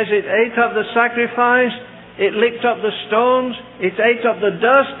that, it says it ate up the sacrifice, it licked up the stones, it ate up the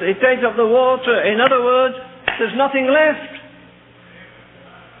dust, it ate up the water. In other words, there's nothing left.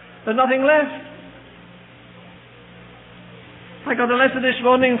 There's nothing left. I got a letter this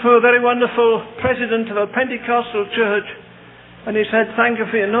morning from a very wonderful president of a Pentecostal church, and he said, "Thank you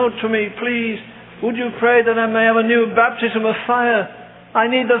for your note to me. Please, would you pray that I may have a new baptism of fire? I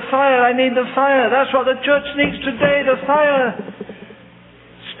need the fire, I need the fire." That's what the church needs today, the fire.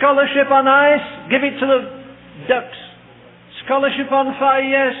 Scholarship on ice, give it to the ducks. Scholarship on fire,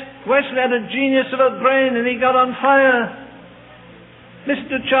 yes. Wesley had a genius of a brain and he got on fire. Listen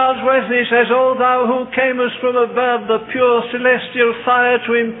to Charles Wesley, says, "O thou who camest from above, the pure celestial fire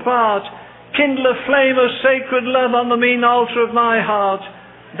to impart, kindle a flame of sacred love on the mean altar of my heart.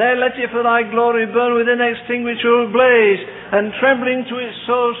 There let it for thy glory burn with inextinguishable blaze, and trembling to its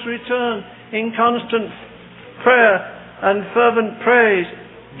source return in constant prayer and fervent praise.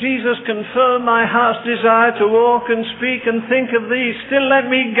 Jesus, confirm my heart's desire to walk and speak and think of thee. Still let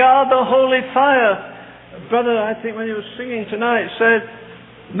me guard the holy fire." Brother, I think when he was singing tonight, said,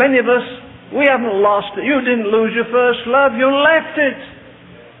 many of us, we haven't lost it. You didn't lose your first love. You left it.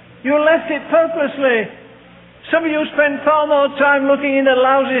 You left it purposely. Some of you spend far more time looking in the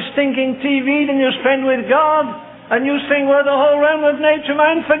lousy, stinking TV than you spend with God. And you think, well, the whole realm of nature,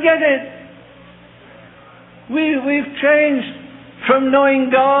 man, forget it. We've changed from knowing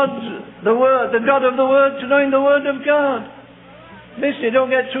God, the Word, the God of the Word, to knowing the Word of God. Listen, you don't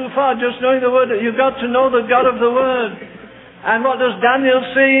get too far just knowing the Word. You've got to know the God of the Word. And what does Daniel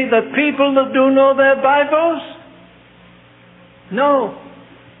say? The people that do know their Bibles? No.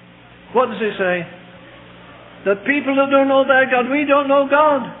 What does he say? The people that don't know their God. We don't know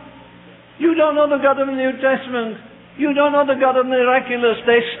God. You don't know the God of the New Testament. You don't know the God of the miraculous.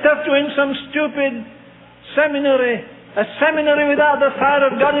 They stuffed you in some stupid seminary. A seminary without the fire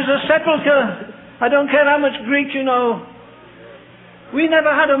of God is a sepulchre. I don't care how much Greek you know. We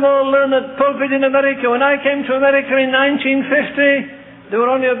never had a more learned pulpit in America. When I came to America in 1950, there were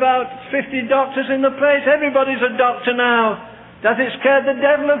only about 50 doctors in the place. Everybody's a doctor now. Does it scare the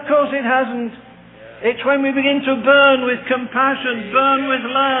devil? Of course it hasn't. It's when we begin to burn with compassion, burn with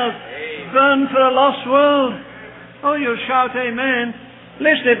love, burn for a lost world. Oh, you'll shout amen.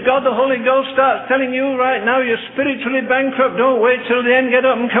 Listen, if God the Holy Ghost starts telling you right now you're spiritually bankrupt, don't wait till the end. Get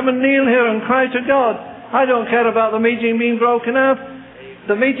up and come and kneel here and cry to God. I don't care about the meeting being broken up.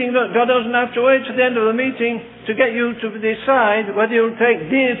 The meeting, God doesn't have to wait to the end of the meeting to get you to decide whether you'll take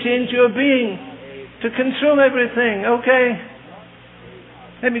deity into your being, to consume everything, okay?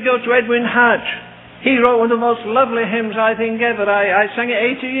 Let me go to Edwin Hatch. He wrote one of the most lovely hymns I think ever. I sang it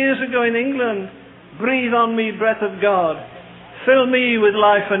 80 years ago in England. Breathe on me, breath of God. Fill me with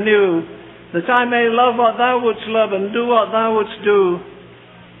life anew, that I may love what thou wouldst love and do what thou wouldst do.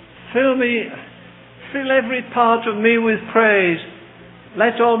 Fill every part of me with praise.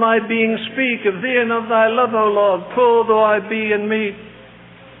 Let all my being speak of thee and of thy love, O Lord, poor though I be in me.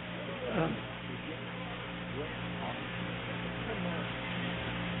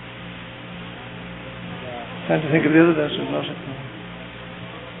 Trying to think of the other verse.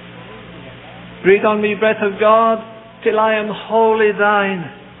 Breathe on me, breath of God, till I am wholly thine,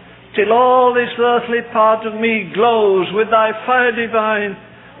 till all this earthly part of me glows with thy fire divine.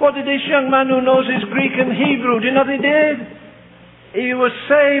 What did this young man who knows his Greek and Hebrew, do you know what he did? He was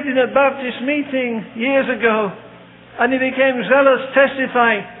saved in a Baptist meeting years ago, and he became zealous,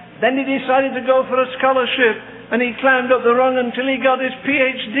 testifying. Then he decided to go for a scholarship, and he climbed up the rung until he got his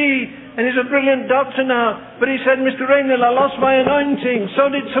PhD, and he's a brilliant doctor now. But he said, Mr. Raynell, I lost my anointing.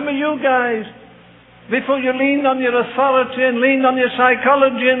 So did some of you guys. Before you leaned on your authority and leaned on your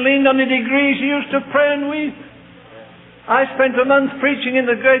psychology and leaned on your degrees, you used to pray and weep. I spent a month preaching in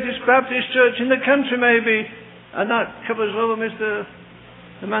the greatest Baptist church in the country, maybe. And that covers over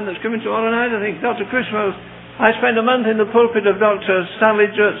the man that's coming tomorrow night, I think, Dr. Chris Rose. I spent a month in the pulpit of Dr.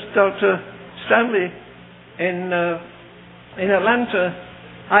 Stanley in Atlanta.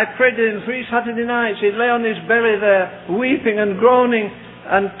 I prayed him 3 Saturday nights. He'd lay on his belly there, weeping and groaning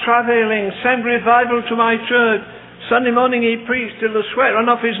and travailing, send revival to my church. Sunday morning he preached till the sweat ran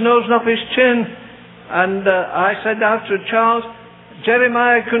off his nose and off his chin. And I said after Charles,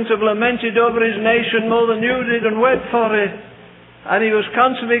 Jeremiah couldn't have lamented over his nation more than you did and wept for it. And he was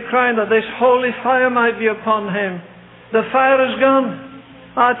constantly crying that this holy fire might be upon him. The fire has gone.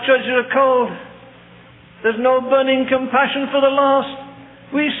 Our churches are cold. There's no burning compassion for the lost.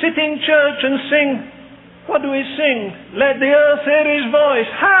 We sit in church and sing What do we sing? Let the earth hear his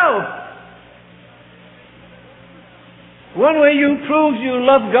voice. How? One way you prove you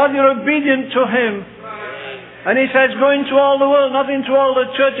love God, you're obedient to him. And he says, go into all the world, not into all the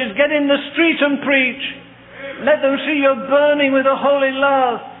churches. Get in the street and preach. Let them see you're burning with a holy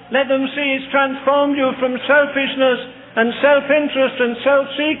love. Let them see it's transformed you from selfishness and self-interest and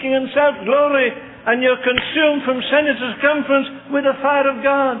self-seeking and self-glory, and you're consumed from center to circumference with the fire of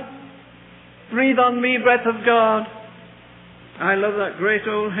God. Breathe on me, breath of God. I love that great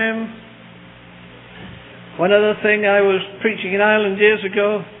old hymn. One other thing, I was preaching in Ireland years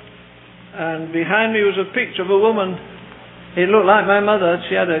ago, and behind me was a picture of a woman. It looked like my mother.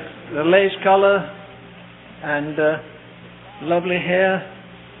 She had a lace collar and lovely hair.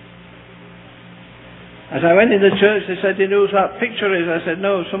 As I went in the church, they said, do you know who that picture is? I said,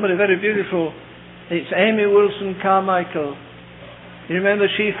 no, somebody very beautiful. It's Amy Wilson Carmichael. You remember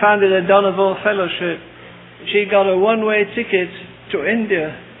she founded the Dohnavur Fellowship. She got a one-way ticket to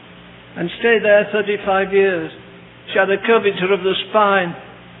India and stayed there 35 years. She had a curvature of the spine.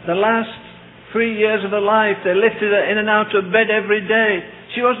 The last 3 years of her life, they lifted her in and out of bed every day.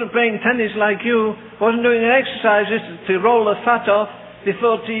 She wasn't playing tennis like you, wasn't doing exercises to roll the fat off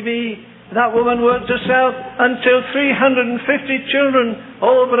before TV. That woman worked herself until 350 children,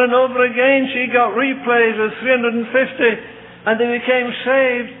 over and over again. She got replays of 350, and they became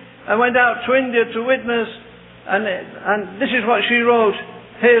saved and went out to India to witness. And this is what she wrote.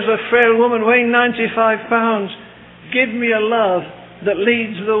 Here's a frail woman weighing 95 pounds. Give me a love that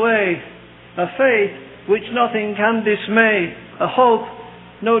leads the way, a faith which nothing can dismay, a hope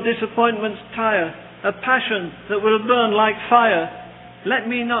no disappointments tire, a passion that will burn like fire. Let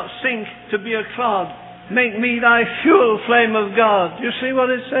me not sink to be a clod. Make me thy fuel, flame of God. You see what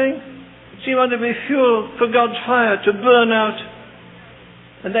it's saying? She wanted to be fuel for God's fire to burn out.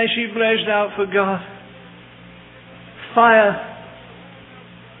 And then she blazed out for God. Fire.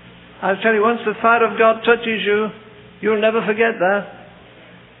 I'll tell you, once the fire of God touches you, you'll never forget that.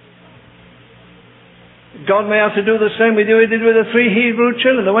 God may have to do the same with you. He did with the 3 Hebrew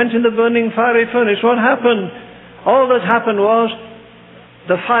children. They went in the burning fiery furnace. What happened? All that happened was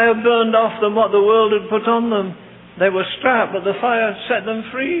the fire burned off them what the world had put on them. They were strapped, but the fire set them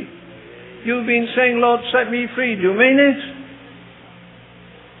free. You've been saying, Lord, set me free. Do you mean it?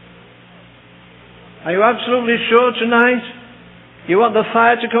 Are you absolutely sure tonight? You want the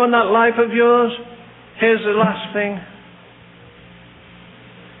fire to come in that life of yours? Here's the last thing.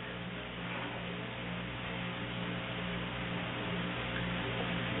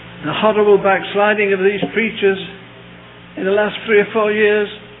 The horrible backsliding of these preachers in the last 3 or 4 years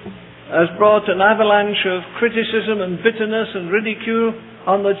has brought an avalanche of criticism and bitterness and ridicule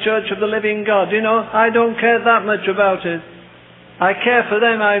on the church of the living God. You know, I don't care that much about it. I care for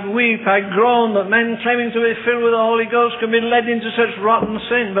them, I weep, I groan that men claiming to be filled with the Holy Ghost can be led into such rotten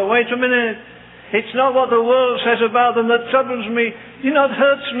sin. But wait a minute. It's not what the world says about them that troubles me. You know, it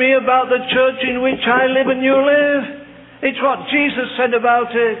hurts me about the church in which I live and you live. It's what Jesus said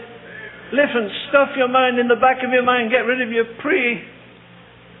about it. Listen, stuff your mind in the back of your mind. Get rid of your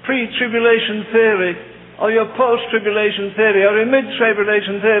pre-tribulation theory, or your post-tribulation theory, or your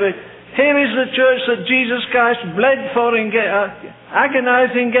mid-tribulation theory. Here is the church that Jesus Christ bled for and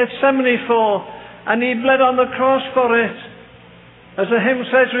agonized in Gethsemane for, and he bled on the cross for it. As the hymn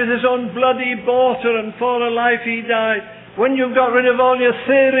says, with his own blood he bought her, and for her life he died. When you've got rid of all your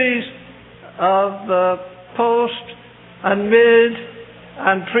theories of post and mid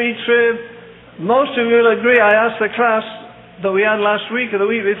and pre-trib, most of you will agree. I asked the class that we had last week or the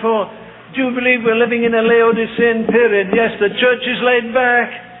week before, do you believe we're living in a Laodicean period? Yes, the church is laid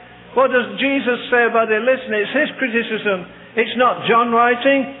back. What does Jesus say about it? Listen, it's his criticism. It's not John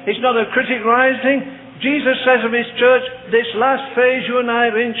writing. It's not a critic writing. Jesus says of his church, this last phase you and I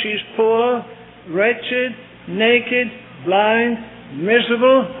are in, she's poor, wretched, naked, blind,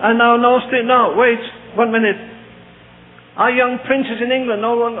 miserable, and thou knowest it not. Wait 1 minute. Our young princes in England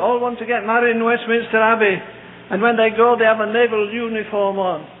all want to get married in Westminster Abbey. And when they go, they have a naval uniform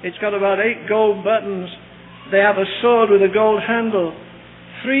on. It's got about 8 gold buttons. They have a sword with a gold handle.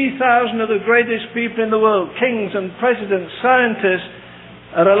 3,000 of the greatest people in the world, kings and presidents, scientists,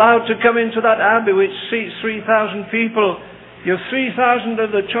 are allowed to come into that abbey which seats 3,000 people. You're 3,000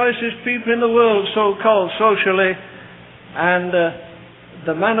 of the choicest people in the world, so-called, socially. And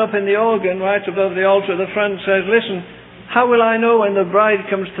the man up in the organ, right above the altar at the front, says, listen, how will I know when the bride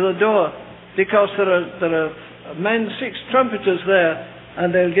comes to the door? Because there are men, 6 trumpeters there, and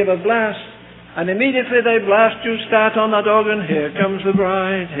they'll give a blast. And immediately they blast, you start on that organ, here comes the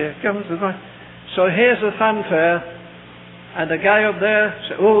bride, here comes the bride. So here's the fanfare, and the guy up there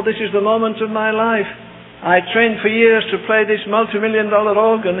says, oh, this is the moment of my life. I trained for years to play this multi-million-dollar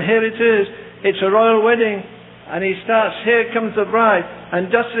organ. Here it is. It's a royal wedding. And he starts, here comes the bride. And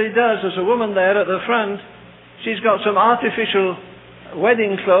just as he does, there's a woman there at the front. She's got some artificial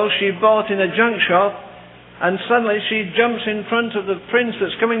wedding clothes she bought in a junk shop. And suddenly she jumps in front of the prince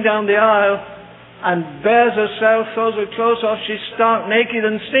that's coming down the aisle and bares herself, throws her clothes off. She's stark naked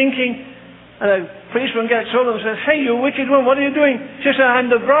and stinking. And a policeman gets hold of her and says, "Hey, you wicked woman, what are you doing?" She says, "I'm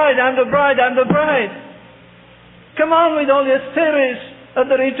the bride, I'm the bride, I'm the bride." Come on with all your theories of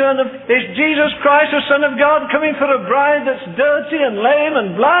the return of... Is Jesus Christ, the Son of God, coming for a bride that's dirty and lame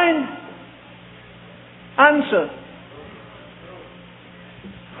and blind? Answer.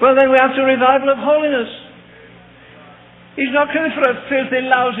 Well, then we have to revival of holiness. He's not coming for a filthy,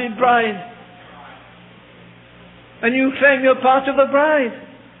 lousy bride. And you claim you're part of the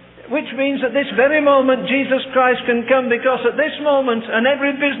bride. Which means at this very moment Jesus Christ can come, because at this moment and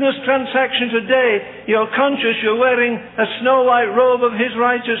every business transaction today, you're conscious you're wearing a snow white robe of His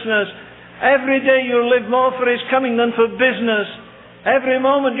righteousness. Every day you live more for His coming than for business. Every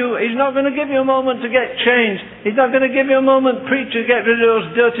moment He's not going to give you a moment to get changed. He's not going to give you a moment, preacher, get rid of those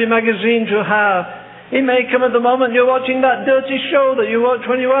dirty magazines you have. He may come at the moment you're watching that dirty show that you watch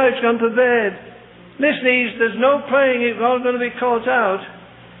when your wife's gone to bed. Listen, there's no praying, it's all going to be caught out.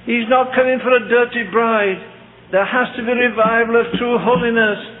 He's not coming for a dirty bride. There has to be revival of true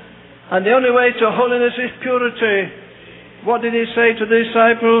holiness. And the only way to holiness is purity. What did He say to the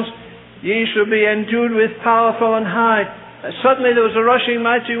disciples? Ye shall be endued with power from on high. Suddenly there was a rushing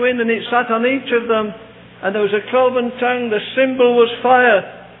mighty wind, and it sat on each of them. And there was a cloven tongue. The symbol was fire.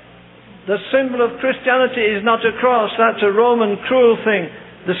 The symbol of Christianity is not a cross. That's a Roman cruel thing.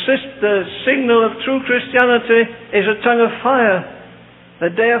 The signal of true Christianity is a tongue of fire. The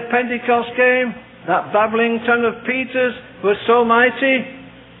day of Pentecost came. That babbling tongue of Peter's was so mighty.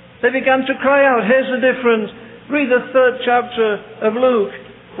 They began to cry out. Here's the difference. Read the 3rd chapter of Luke.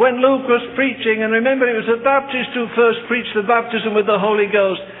 When Luke was preaching, and remember it was the Baptist who first preached the baptism with the Holy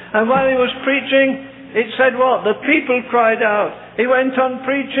Ghost. And while he was preaching, it said what? The people cried out. He went on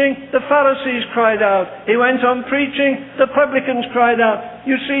preaching, the Pharisees cried out. He went on preaching, the publicans cried out.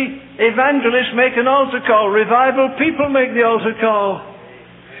 You see, evangelists make an altar call. Revival people make the altar call.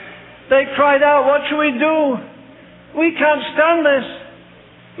 They cried out, what shall we do? We can't stand this.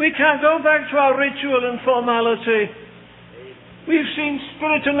 We can't go back to our ritual and formality. We've seen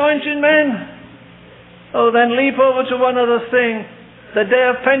Spirit-anointed men. Oh, then leap over to one other thing. The day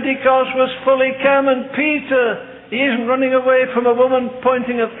of Pentecost was fully come, and Peter, he isn't running away from a woman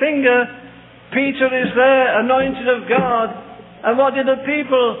pointing a finger. Peter is there, anointed of God. And what did the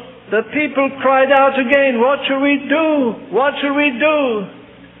people? The people cried out again, what shall we do? What shall we do?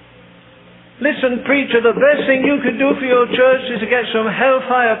 Listen, preacher, the best thing you could do for your church is to get some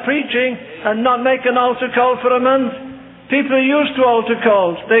hellfire preaching and not make an altar call for a month. People are used to altar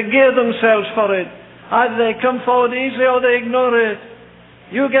calls. They gear themselves for it. Either they come forward easily or they ignore it.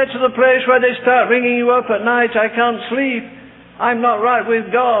 You get to the place where they start ringing you up at night, I can't sleep. I'm not right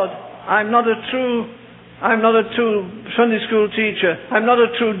with God. I'm not a true Sunday school teacher. I'm not a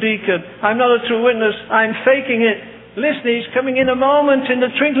true deacon. I'm not a true witness. I'm faking it. Listen, He's coming in a moment, in the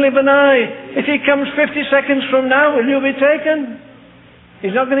twinkling of an eye. If He comes 50 seconds from now, will you be taken?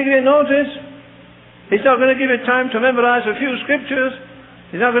 He's not going to give you notice. He's not going to give you time to memorize a few scriptures.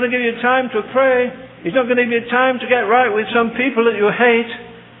 He's not going to give you time to pray. He's not going to give you time to get right with some people that you hate.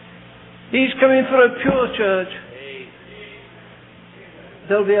 He's coming for a pure church.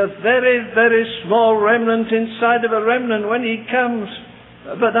 There'll be a very, very small remnant inside of a remnant when He comes.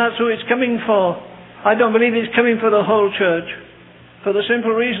 But that's who He's coming for. I don't believe He's coming for the whole church. For the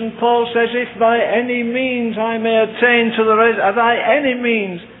simple reason Paul says, if by any means I may attain to the rest, by any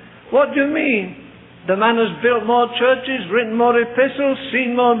means. What do you mean? The man has built more churches, written more epistles,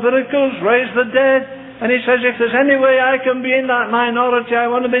 seen more miracles, raised the dead. And he says, if there's any way I can be in that minority, I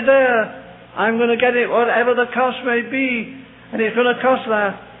want to be there. I'm going to get it whatever the cost may be. And it's going to cost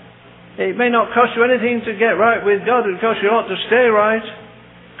that. It may not cost you anything to get right with God. It costs you a lot to stay right.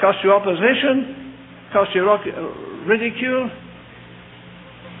 It costs you opposition. Cost you ridicule.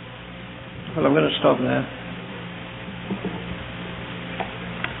 Well, I'm going to stop there.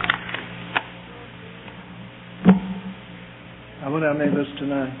 I wonder how many of us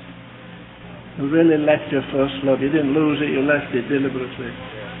tonight who really left your first love. You didn't lose it, you left it deliberately.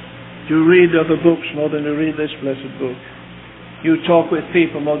 You read other books more than you read this blessed book. You talk with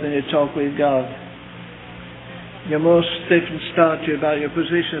people more than you talk with God. You're more stiff and starchy about your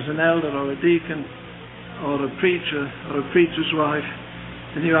position as an elder or a deacon or a preacher or a preacher's wife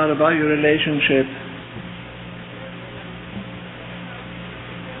than you are about your relationship.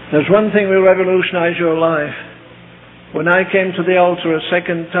 There's one thing will revolutionize your life. When I came to the altar a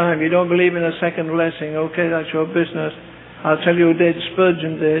second time, you don't believe in a second blessing, okay, that's your business. I'll tell you who did.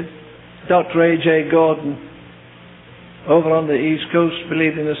 Spurgeon did. Dr. A.J. Gordon, over on the East Coast,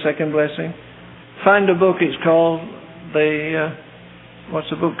 believed in the second blessing. Find a book, it's called what's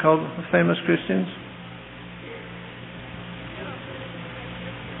the book called? The Famous Christians?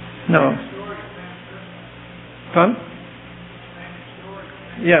 No. Pardon?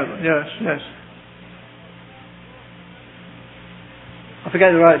 Yes. I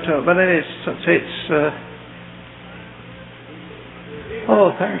forget the right term, but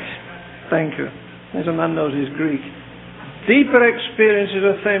thank you. There's a man knows his Greek. Deeper experiences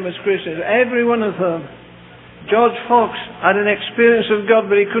of famous Christians, every one of them. George Fox had an experience of God,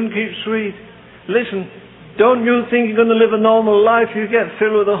 but he couldn't keep sweet. Listen, don't you think you're going to live a normal life? You get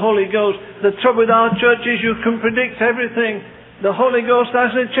filled with the Holy Ghost. The trouble with our church is you can predict everything. The Holy Ghost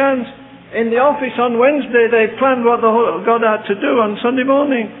has a chance. In the office on Wednesday, they planned what God had to do on Sunday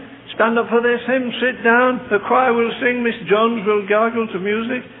morning. Stand up for this hymn, sit down, the choir will sing, Miss Jones will gargle to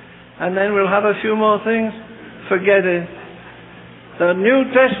music, and then we'll have a few more things. Forget it. The New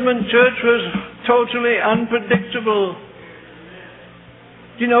Testament church was totally unpredictable.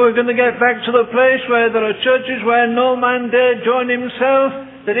 You know, we're going to get back to the place where there are churches where no man dare join himself,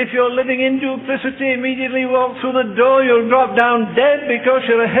 that if you're living in duplicity, immediately walk through the door, you'll drop down dead because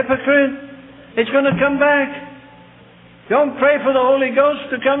you're a hypocrite. It's going to come back. Don't pray for the Holy Ghost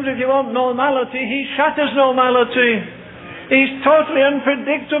to come if you want normality. He shatters normality. He's totally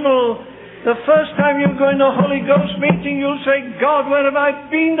unpredictable. The first time you go in a Holy Ghost meeting, you'll say, God, where have I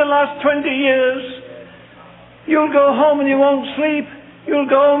been the last 20 years? You'll go home and you won't sleep. You'll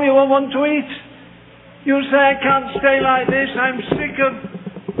go home, you won't want to eat. You'll say, I can't stay like this. I'm sick of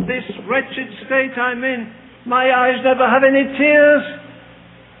this wretched state I'm in. My eyes never have any tears.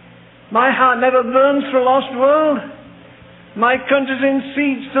 My heart never burns for a lost world. My country's in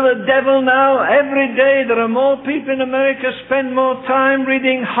siege to the devil now. Every day there are more people in America spend more time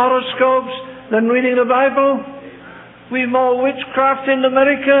reading horoscopes than reading the Bible. We've more witchcraft in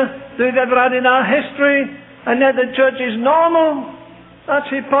America than we've ever had in our history. And yet the church is normal. That's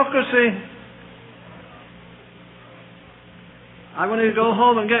hypocrisy. I want you to go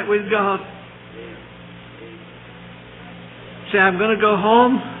home and get with God. Say, I'm going to go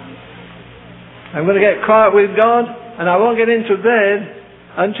home. I'm going to get quiet with God, and I won't get into bed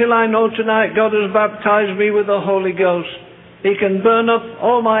until I know tonight God has baptized me with the Holy Ghost. He can burn up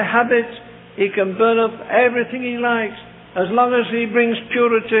all my habits. He can burn up everything He likes, as long as He brings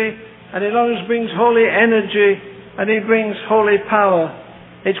purity, and as long as He brings holy energy, and He brings holy power.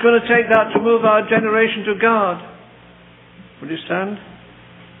 It's going to take that to move our generation to God. Will you stand?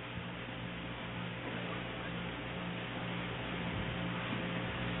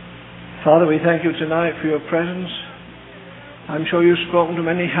 Father, we thank You tonight for Your presence. I'm sure You've spoken to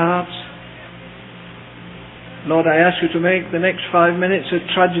many hearts. Lord, I ask You to make the next 5 minutes a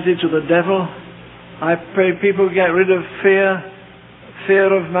tragedy to the devil. I pray people get rid of fear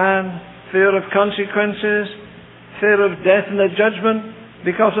of man, fear of consequences, fear of death and the judgment.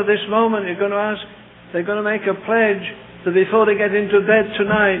 Because of this moment, they're going to make a pledge that before they get into bed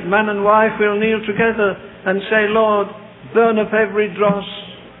tonight, man and wife will kneel together and say, Lord, burn up every dross,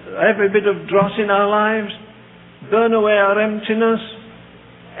 every bit of dross in our lives. Burn away our emptiness.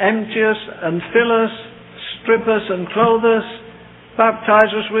 Empty us and fill us. Strip us and clothe us. Baptize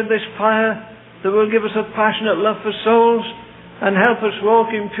us with this fire that will give us a passionate love for souls and help us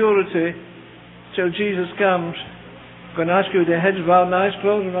walk in purity till Jesus comes. I'm going to ask you with your heads bowed and eyes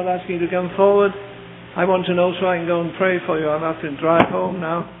closed. I'm not asking you to come forward. I want to know so I can go and pray for you. I'm have to drive home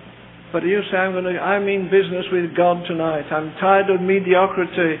now. But you say, I mean business with God tonight. I'm tired of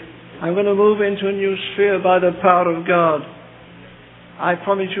mediocrity. I'm going to move into a new sphere by the power of God. I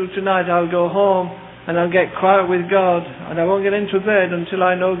promise you tonight I'll go home and I'll get quiet with God, and I won't get into bed until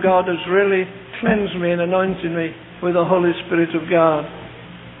I know God has really cleansed me and anointed me with the Holy Spirit of God.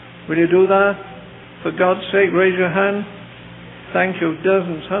 Will you do that? For God's sake, raise your hand. Thank you.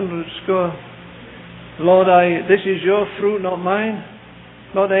 Dozens, hundreds, score. Lord, this is Your fruit, not mine.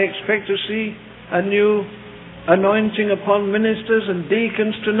 Lord, I expect to see a new anointing upon ministers and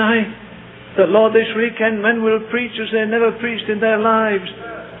deacons tonight. That, Lord, this weekend men will preach as they never preached in their lives.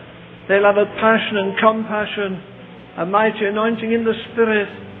 They'll have a passion and compassion, a mighty anointing in the Spirit.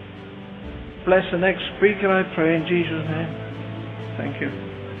 Bless the next speaker, I pray, in Jesus' name. Thank you.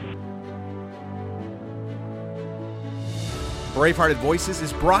 Bravehearted Voices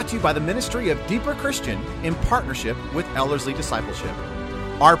is brought to you by the Ministry of Deeper Christian in partnership with Ellerslie Discipleship.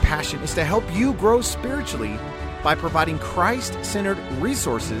 Our passion is to help you grow spiritually by providing Christ-centered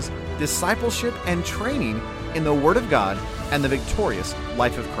resources, discipleship, and training in the Word of God and the victorious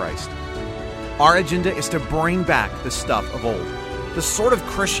life of Christ. Our agenda is to bring back the stuff of old, the sort of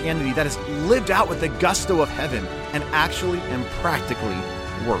Christianity that is lived out with the gusto of heaven and actually and practically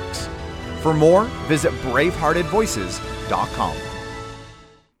works. For more, visit braveheartedvoices.com.